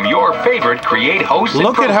more from your favorite Create hosts.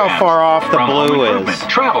 Look at how far off the blue is.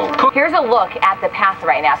 Travel. Here's a look at the path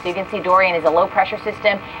right now. So you can see Dorian is a low pressure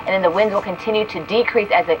system, and then the winds will continue to decrease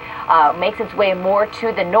as it makes its way more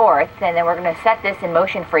to the north. And then we're going to set this in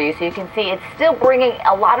motion for you. So you can see it's still bringing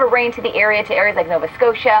a lot of rain to the area, to areas like Nova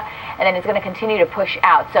Scotia, and then it's going to continue to push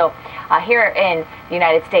out. So here in the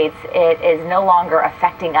United States, it is no longer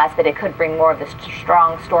affecting us, but it could bring more of the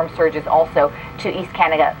strong storm surges also to East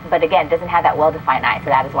Canada. But again, it doesn't have that well-defined eye, so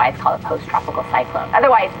that is why it's called a post-tropical cyclone.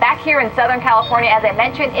 Otherwise, back here in Southern California, as I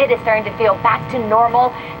mentioned, it is starting to feel back to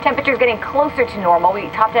normal. Temperatures getting closer to normal. We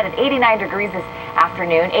topped out at 89 degrees this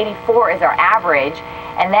afternoon. 84 is our average.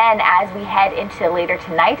 And then as we head into later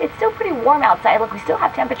tonight, it's still pretty warm outside. Look, we still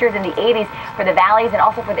have temperatures in the 80s for the valleys and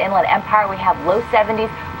also for the Inland Empire. We have low 70s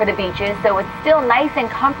for the beaches, so it's still nice and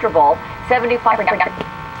comfortable. 75 are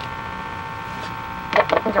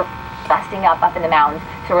busting up in the mountains,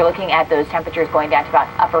 so we're looking at those temperatures going down to about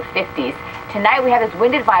upper 50s. Tonight we have this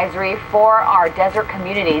wind advisory for our desert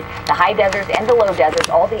communities, the high deserts and the low deserts,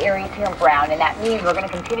 all the areas here in brown, and that means we're going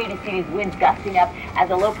to continue to see these winds gusting up as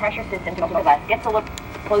the low pressure system gets a little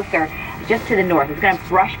closer just to the north. It's going to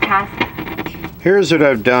brush past. Here's what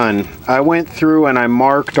I've done. I went through and I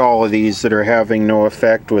marked all of these that are having no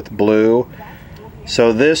effect with blue.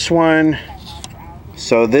 So this one,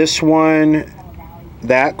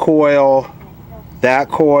 that coil,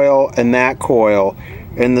 and that coil.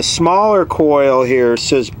 And the smaller coil here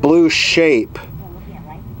says blue shape.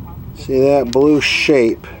 See that? Blue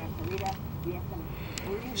shape.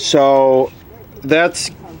 So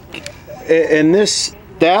that's, and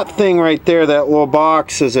that thing right there, that little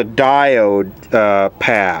box, is a diode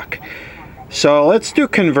pack. So let's do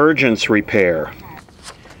convergence repair.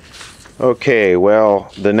 Okay,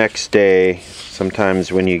 well, the next day,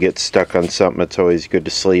 sometimes when you get stuck on something, it's always good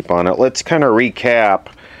to sleep on it. Let's kind of recap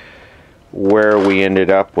where we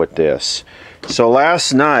ended up with this. So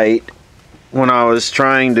last night, when I was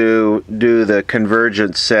trying to do the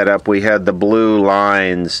convergence setup, we had the blue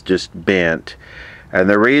lines just bent. And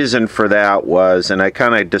the reason for that was, and I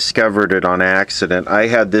kind of discovered it on accident, I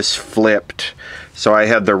had this flipped. So I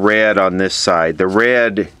had the red on this side. The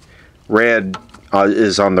red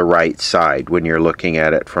is on the right side when you're looking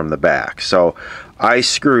at it from the back. So I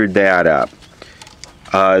screwed that up.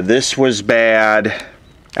 This was bad.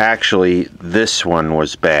 Actually, this one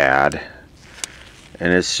was bad.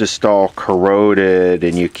 And it's just all corroded,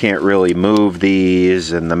 and you can't really move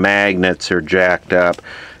these, and the magnets are jacked up.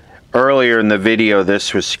 Earlier in the video,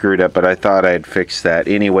 this was screwed up, but I thought I'd fix that.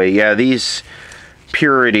 Anyway, yeah, these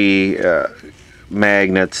purity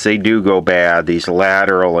magnets, they do go bad, these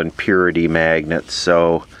lateral and purity magnets,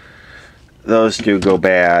 so those do go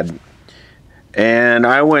bad. And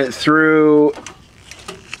I went through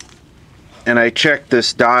and I checked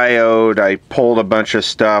this diode. I pulled a bunch of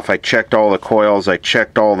stuff. I checked all the coils. I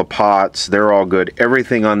checked all the pots. They're all good.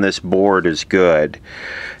 Everything on this board is good.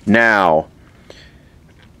 Now,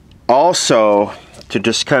 also, to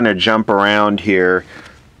just kind of jump around here,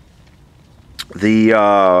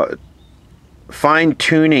 the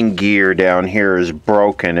fine-tuning gear down here is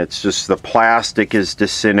broken. It's just the plastic is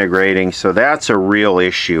disintegrating, so that's a real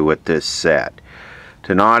issue with this set.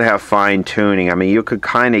 To not have fine-tuning, I mean, you could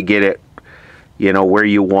kind of get it, you know, where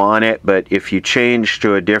you want it, but if you change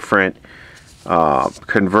to a different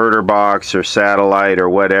converter box or satellite or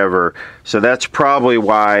whatever, so that's probably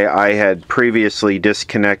why I had previously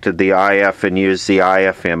disconnected the IF and used the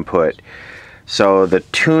IF input. So the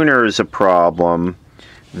tuner is a problem.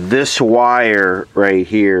 This wire right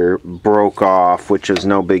here broke off, which is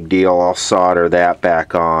no big deal. I'll solder that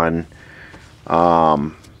back on.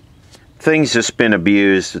 thing's just been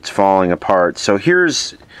abused. It's falling apart. So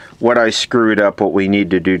here's what I screwed up, what we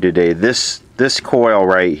need to do today. This coil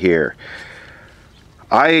right here.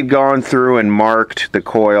 I had gone through and marked the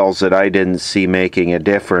coils that I didn't see making a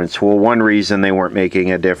difference. Well, one reason they weren't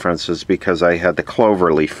making a difference is because I had the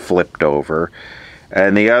clover leaf flipped over.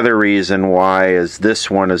 And the other reason why is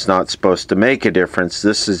this one is not supposed to make a difference.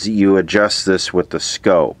 This is, you adjust this with the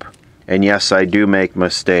scope. And yes, I do make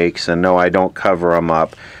mistakes, and no, I don't cover them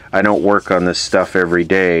up. I don't work on this stuff every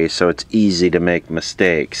day, so it's easy to make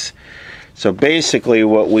mistakes. So basically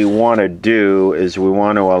what we want to do is we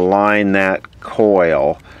want to align that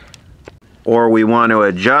coil, or we want to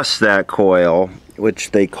adjust that coil,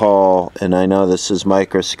 which they call, and I know this is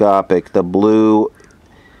microscopic, the blue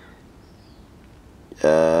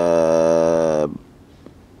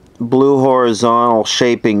horizontal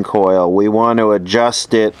shaping coil. We want to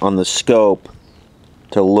adjust it on the scope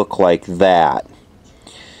to look like that.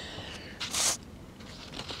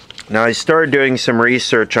 Now I started doing some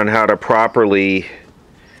research on how to properly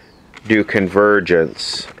do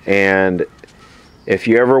convergence, and if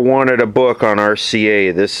you ever wanted a book on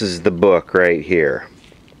RCA, this is the book right here.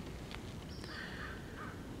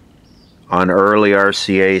 On early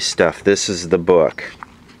RCA stuff, this is the book.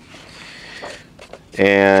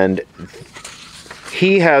 And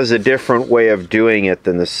he has a different way of doing it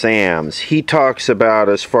than the SAMs. He talks about,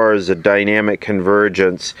 as far as the dynamic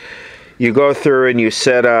convergence, you go through and you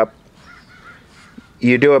set up,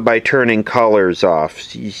 you do it by turning colors off.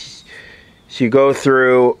 So you go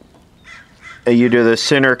through and you do the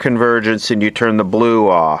center convergence and you turn the blue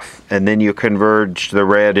off, and then you converge the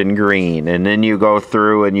red and green, and then you go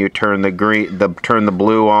through and you turn the green, turn the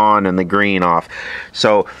blue on and the green off.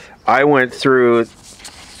 So I went through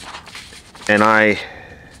and I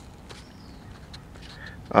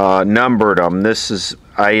numbered them.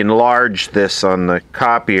 I enlarged this on the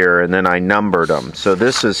copier and then I numbered them. So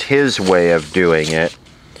this is his way of doing it,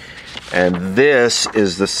 and this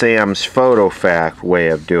is the Sam's PhotoFact way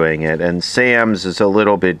of doing it. And Sam's is a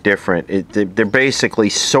little bit different. They're basically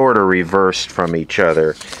sort of reversed from each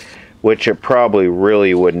other, which it probably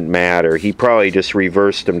really wouldn't matter. He probably just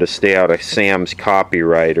reversed them to stay out of Sam's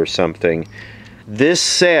copyright or something. This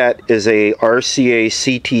set is a RCA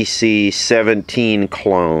CTC 17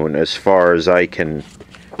 clone, as far as I can.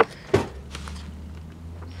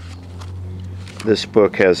 This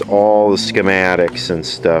book has all the schematics and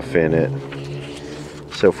stuff in it.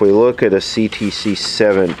 So if we look at a CTC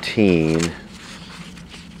 17,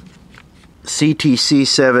 CTC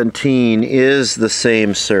 17 is the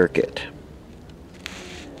same circuit.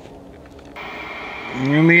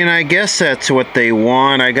 I mean, I guess that's what they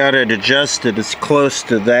want. I got it adjusted as close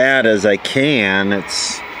to that as I can.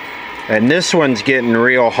 And this one's getting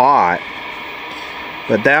real hot.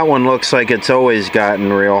 But that one looks like it's always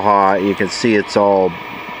gotten real hot. You can see it's all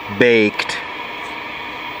baked.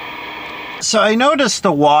 So I noticed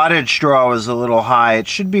the wattage draw was a little high. It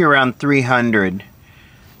should be around 300.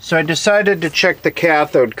 So I decided to check the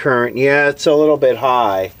cathode current. Yeah, it's a little bit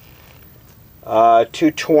high.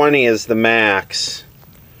 220 is the max.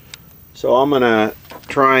 So I'm going to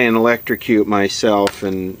try and electrocute myself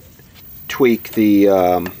and tweak the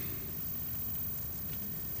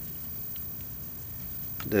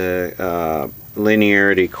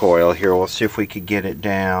linearity coil here. We'll see if we could get it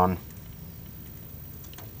down.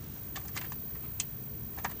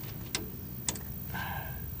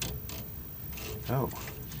 Oh.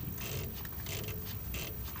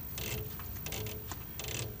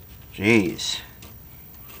 Jeez.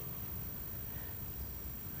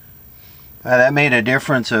 That made a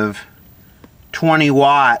difference of 20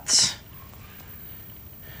 watts.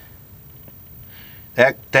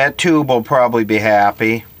 That tube will probably be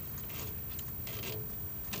happy.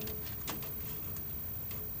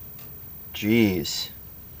 Jeez.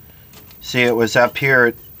 See, it was up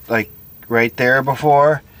here, like right there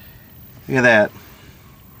before. Look at that.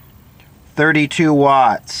 32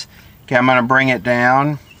 watts. Okay, I'm going to bring it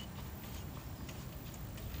down.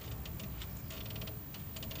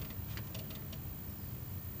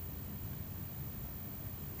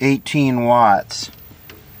 $18 watts.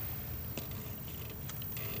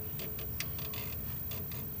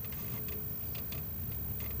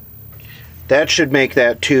 That should make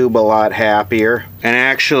that tube a lot happier. And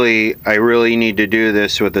actually, I really need to do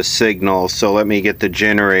this with a signal, so let me get the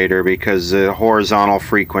generator, because the horizontal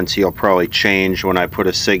frequency will probably change when I put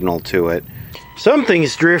a signal to it.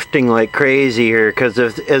 Something's drifting like crazy here, because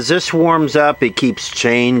as this warms up, it keeps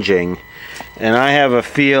changing. And I have a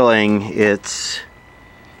feeling it's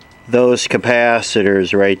those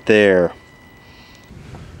capacitors right there.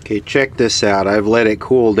 Okay, check this out. I've let it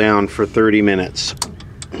cool down for 30 minutes.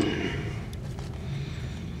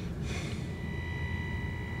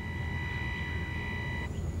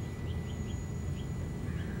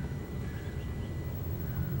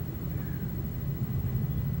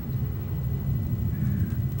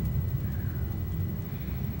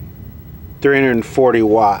 340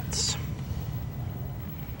 watts.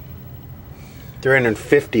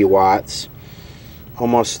 350 watts.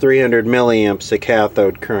 Almost 300 milliamps of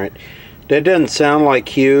cathode current. That doesn't sound like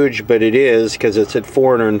huge, but it is, because it's at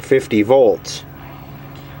 450 volts.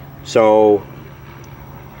 So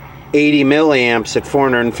 80 milliamps at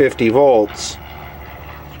 450 volts.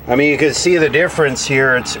 I mean, you can see the difference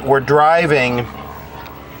here. We're driving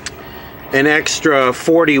an extra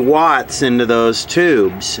 40 watts into those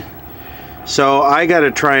tubes. So I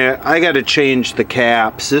gotta change the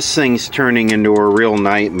caps. This thing's turning into a real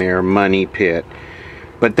nightmare money pit.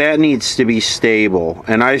 But that needs to be stable.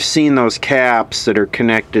 And I've seen those caps that are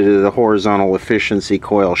connected to the horizontal efficiency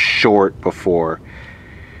coil short before.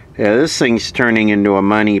 Yeah, this thing's turning into a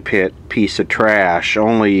money pit piece of trash.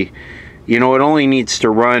 Only, you know, it only needs to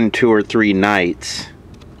run 2 or 3 nights.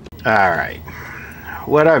 Alright.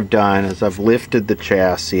 What I've done is I've lifted the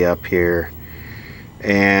chassis up here,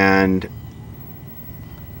 and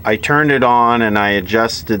I turned it on and I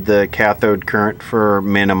adjusted the cathode current for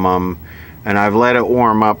minimum, and I've let it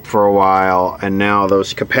warm up for a while, and now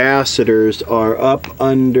those capacitors are up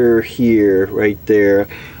under here, right there.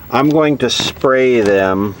 I'm going to spray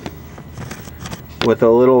them with a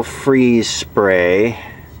little freeze spray,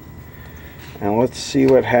 and let's see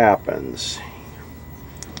what happens.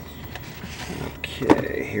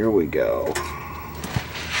 Okay, here we go.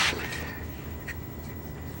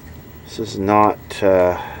 This is not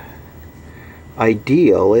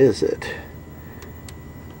ideal, is it?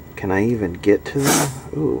 Can I even get to them?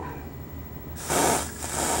 Ooh.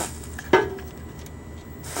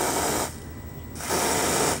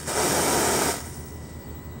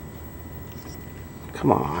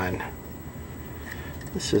 Come on.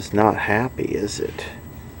 This is not happy, is it?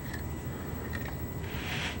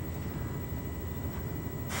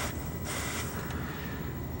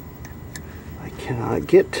 I cannot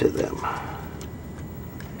get to them.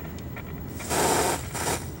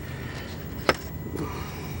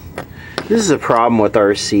 This is a problem with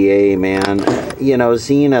RCA, man. You know,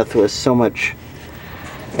 Zenith was so much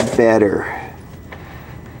better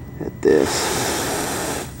at this.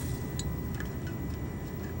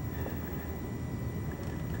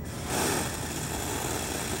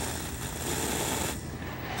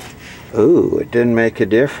 Ooh, it didn't make a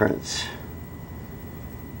difference.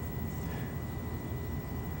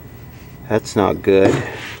 That's not good.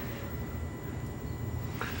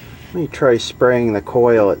 Let me try spraying the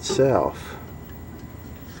coil itself.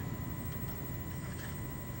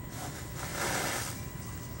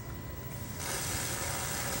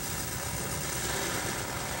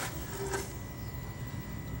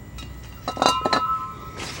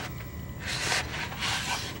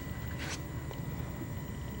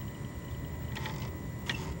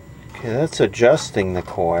 Okay, that's adjusting the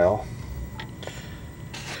coil.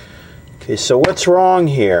 Okay, so what's wrong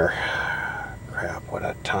here? Crap, what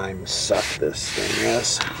a time suck this thing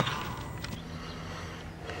is.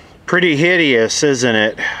 Pretty hideous, isn't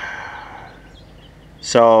it?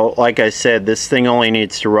 So, like I said, this thing only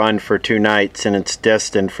needs to run for 2 nights, and it's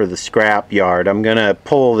destined for the scrap yard. I'm gonna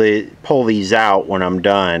pull these out when I'm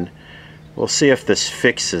done. We'll see if this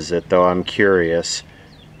fixes it, though. I'm curious.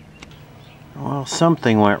 Well,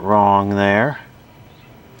 something went wrong there.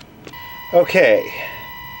 Okay.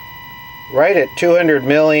 Right at 200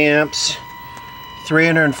 milliamps,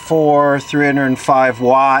 304, 305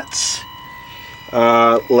 watts.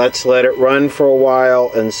 Let's let it run for a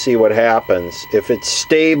while and see what happens. If it's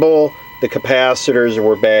stable, the capacitors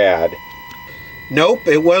were bad. Nope,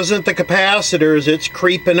 it wasn't the capacitors, it's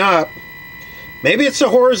creeping up. Maybe it's a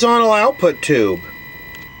horizontal output tube.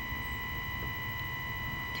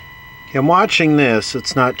 I'm watching this,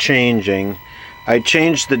 it's not changing. I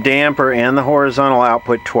changed the damper and the horizontal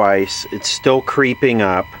output twice. It's still creeping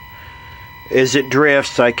up. As it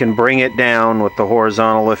drifts, I can bring it down with the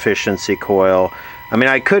horizontal efficiency coil. I mean,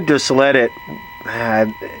 I could just let it,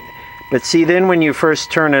 but see, then when you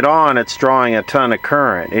first turn it on, it's drawing a ton of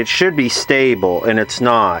current. It should be stable, and it's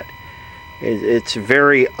not. It's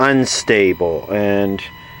very unstable, and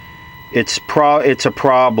it's a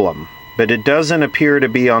problem. But it doesn't appear to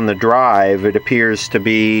be on the drive. It appears to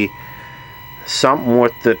be something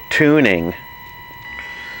with the tuning.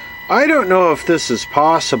 I don't know if this is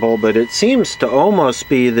possible, but it seems to almost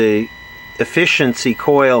be the efficiency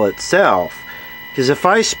coil itself. Because if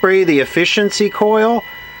I spray the efficiency coil,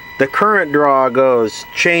 the current draw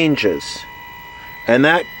changes. And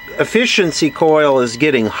that efficiency coil is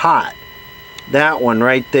getting hot. That one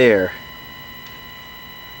right there.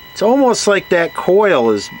 It's almost like that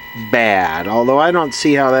coil is bad, although I don't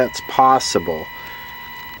see how that's possible.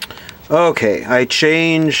 Okay, I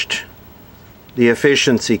changed the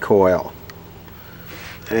efficiency coil.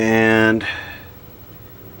 And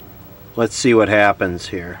let's see what happens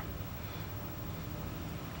here.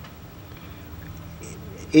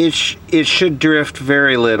 It should drift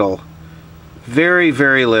very little. Very,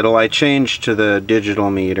 very little. I changed to the digital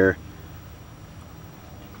meter.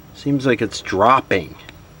 Seems like it's dropping.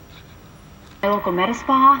 My local med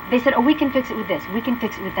spa, they said, oh, we can fix it with this, we can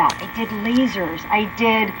fix it with that. I did lasers, I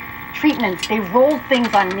did treatments. They rolled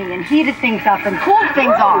things on me and heated things up and cooled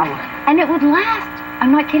things off. And it would last,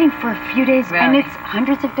 I'm not kidding, for a few days. Really? And it's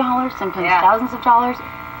hundreds of dollars, sometimes thousands of dollars.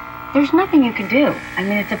 There's nothing you can do. I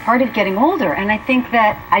mean, it's a part of getting older. And I think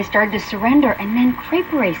that I started to surrender, and then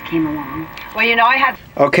crepe race came along. Well, you know, I had...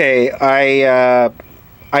 Okay,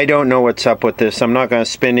 I don't know what's up with this. I'm not going to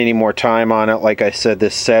spend any more time on it. Like I said,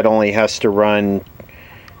 this set only has to run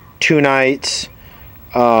 2 nights.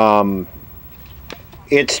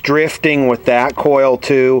 It's drifting with that coil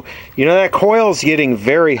too. You know, that coil's getting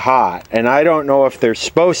very hot, and I don't know if they're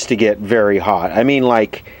supposed to get very hot. I mean,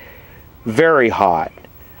 like, very hot.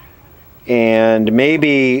 And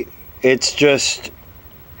maybe it's just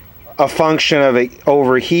a function of it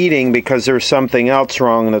overheating because there's something else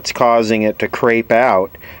wrong that's causing it to crepe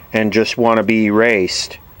out and just want to be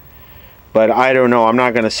erased. But I don't know. I'm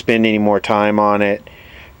not going to spend any more time on it.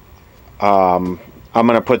 I'm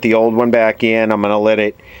going to put the old one back in. I'm going to let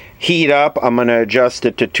it heat up. I'm going to adjust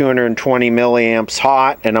it to 220 milliamps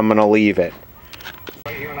hot, and I'm going to leave it.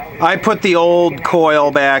 I put the old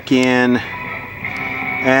coil back in,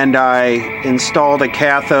 and I installed a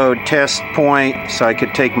cathode test point so I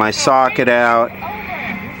could take my socket out.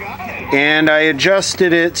 And I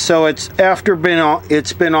adjusted it so it's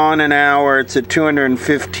it's been on an hour. It's at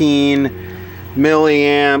 215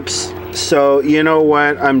 milliamps. So you know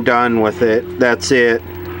what? I'm done with it. That's it.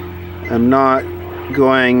 I'm not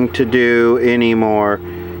going to do any more.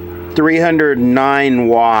 309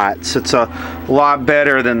 watts. It's a lot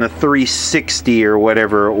better than the 360 or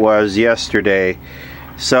whatever it was yesterday.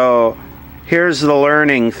 So here's the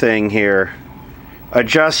learning thing here.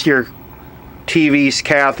 Adjust your TV's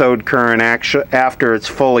cathode current after it's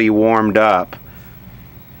fully warmed up.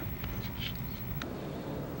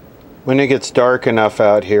 When it gets dark enough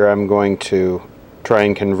out here, I'm going to try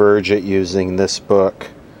and converge it using this book.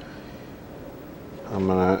 I'm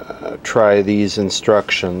going to try these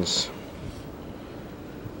instructions.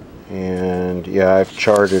 And yeah, I've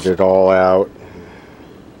charted it all out.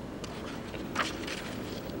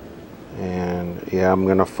 And yeah, I'm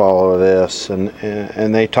going to follow this.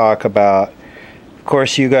 And they talk about, of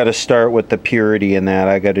course, you got to start with the purity in that.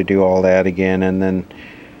 I got to do all that again. And then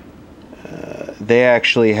they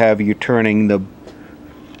actually have you turning the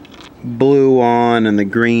blue on and the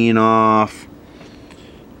green off.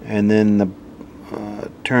 And then the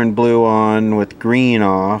turn blue on with green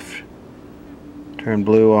off. Turn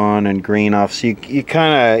blue on and green off. So you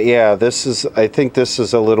kind of, yeah, this is, I think this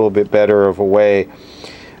is a little bit better of a way.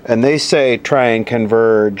 And they say try and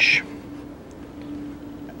converge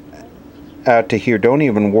out to here. Don't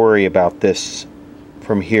even worry about this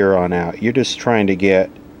from here on out. You're just trying to get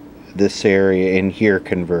this area in here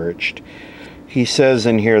converged. He says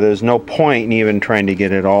in here there's no point in even trying to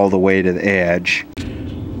get it all the way to the edge.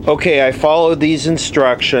 Okay, I followed these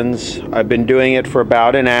instructions. I've been doing it for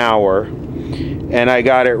about an hour, and I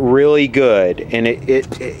got it really good. And it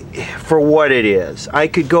for what it is, I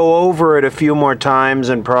could go over it a few more times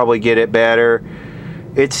and probably get it better.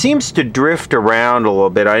 It seems to drift around a little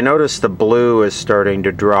bit. I noticed the blue is starting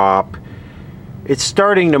to drop. It's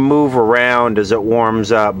starting to move around as it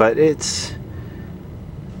warms up, but it's,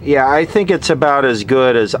 yeah, I think it's about as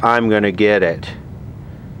good as I'm going to get it,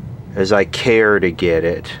 as I care to get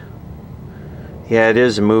it. Yeah, it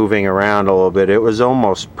is moving around a little bit. It was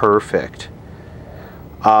almost perfect.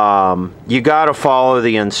 You got to follow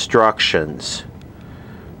the instructions.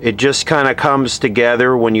 It just kind of comes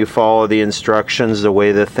together when you follow the instructions, the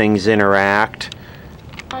way the things interact.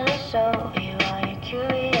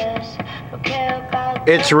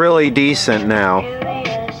 It's really decent now.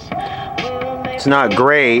 It's not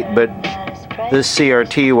great, but this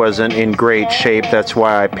CRT wasn't in great shape. That's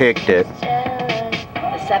why I picked it.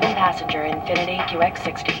 The 7-passenger Infiniti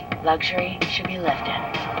QX60. Luxury should be lived in.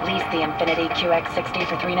 Lease the Infiniti QX60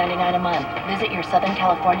 for $399 a month. Visit your Southern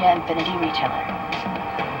California Infiniti retailer.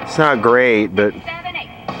 It's not great, but...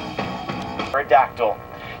 Pterodactyl.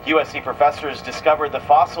 USC professors discovered the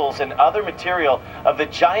fossils and other material of the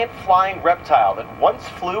giant flying reptile that once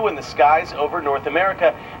flew in the skies over North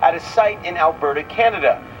America at a site in Alberta,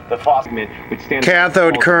 Canada. The fossil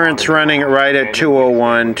cathode current's running right at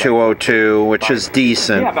 201, 202, which is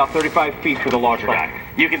decent. Yeah, about 35 feet for the larger guy.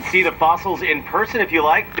 You can see the fossils in person if you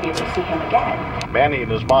like. You will see him again. Manny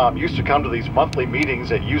and his mom used to come to these monthly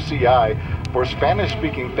meetings at UCI for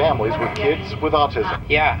Spanish-speaking families with kids with autism.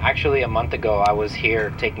 Yeah, actually a month ago I was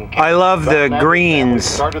here taking care. I love the greens.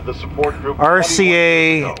 Started the support group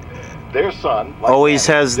RCA Their son always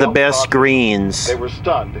has the best greens. They were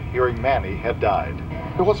stunned hearing Manny had died.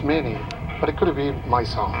 It was Manny, but it could have been my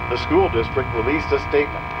son. The school district released a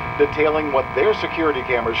statement detailing what their security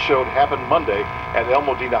cameras showed happened Monday at El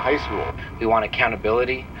Modena High School. We want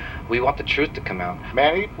accountability. We want the truth to come out.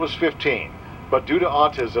 Manny was 15, but due to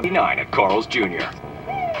autism... 9 at Carl's Jr.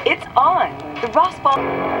 It's on. The Rust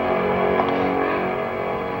Ball.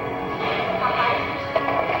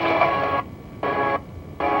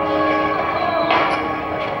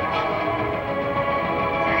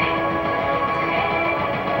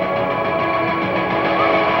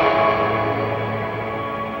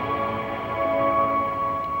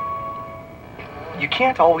 You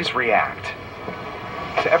can't always react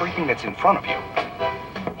to everything that's in front of you.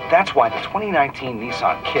 That's why the 2019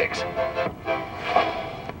 Nissan Kicks.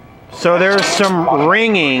 So there's some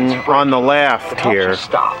ringing on the left here.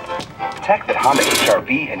 Stop. Tech that Honda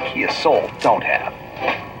HR-V and Kia Soul don't have.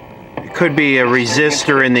 It could be a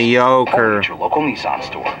resistor in the yoke or your local Nissan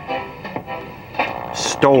store.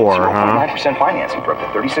 Store, huh? 9% financing for up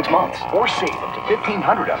to 36 months, or save up to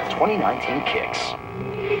 $1,500 on the 2019 Kicks.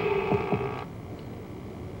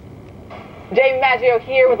 Jamie Maggio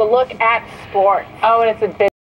here with a look at sports. Oh, and it's a bit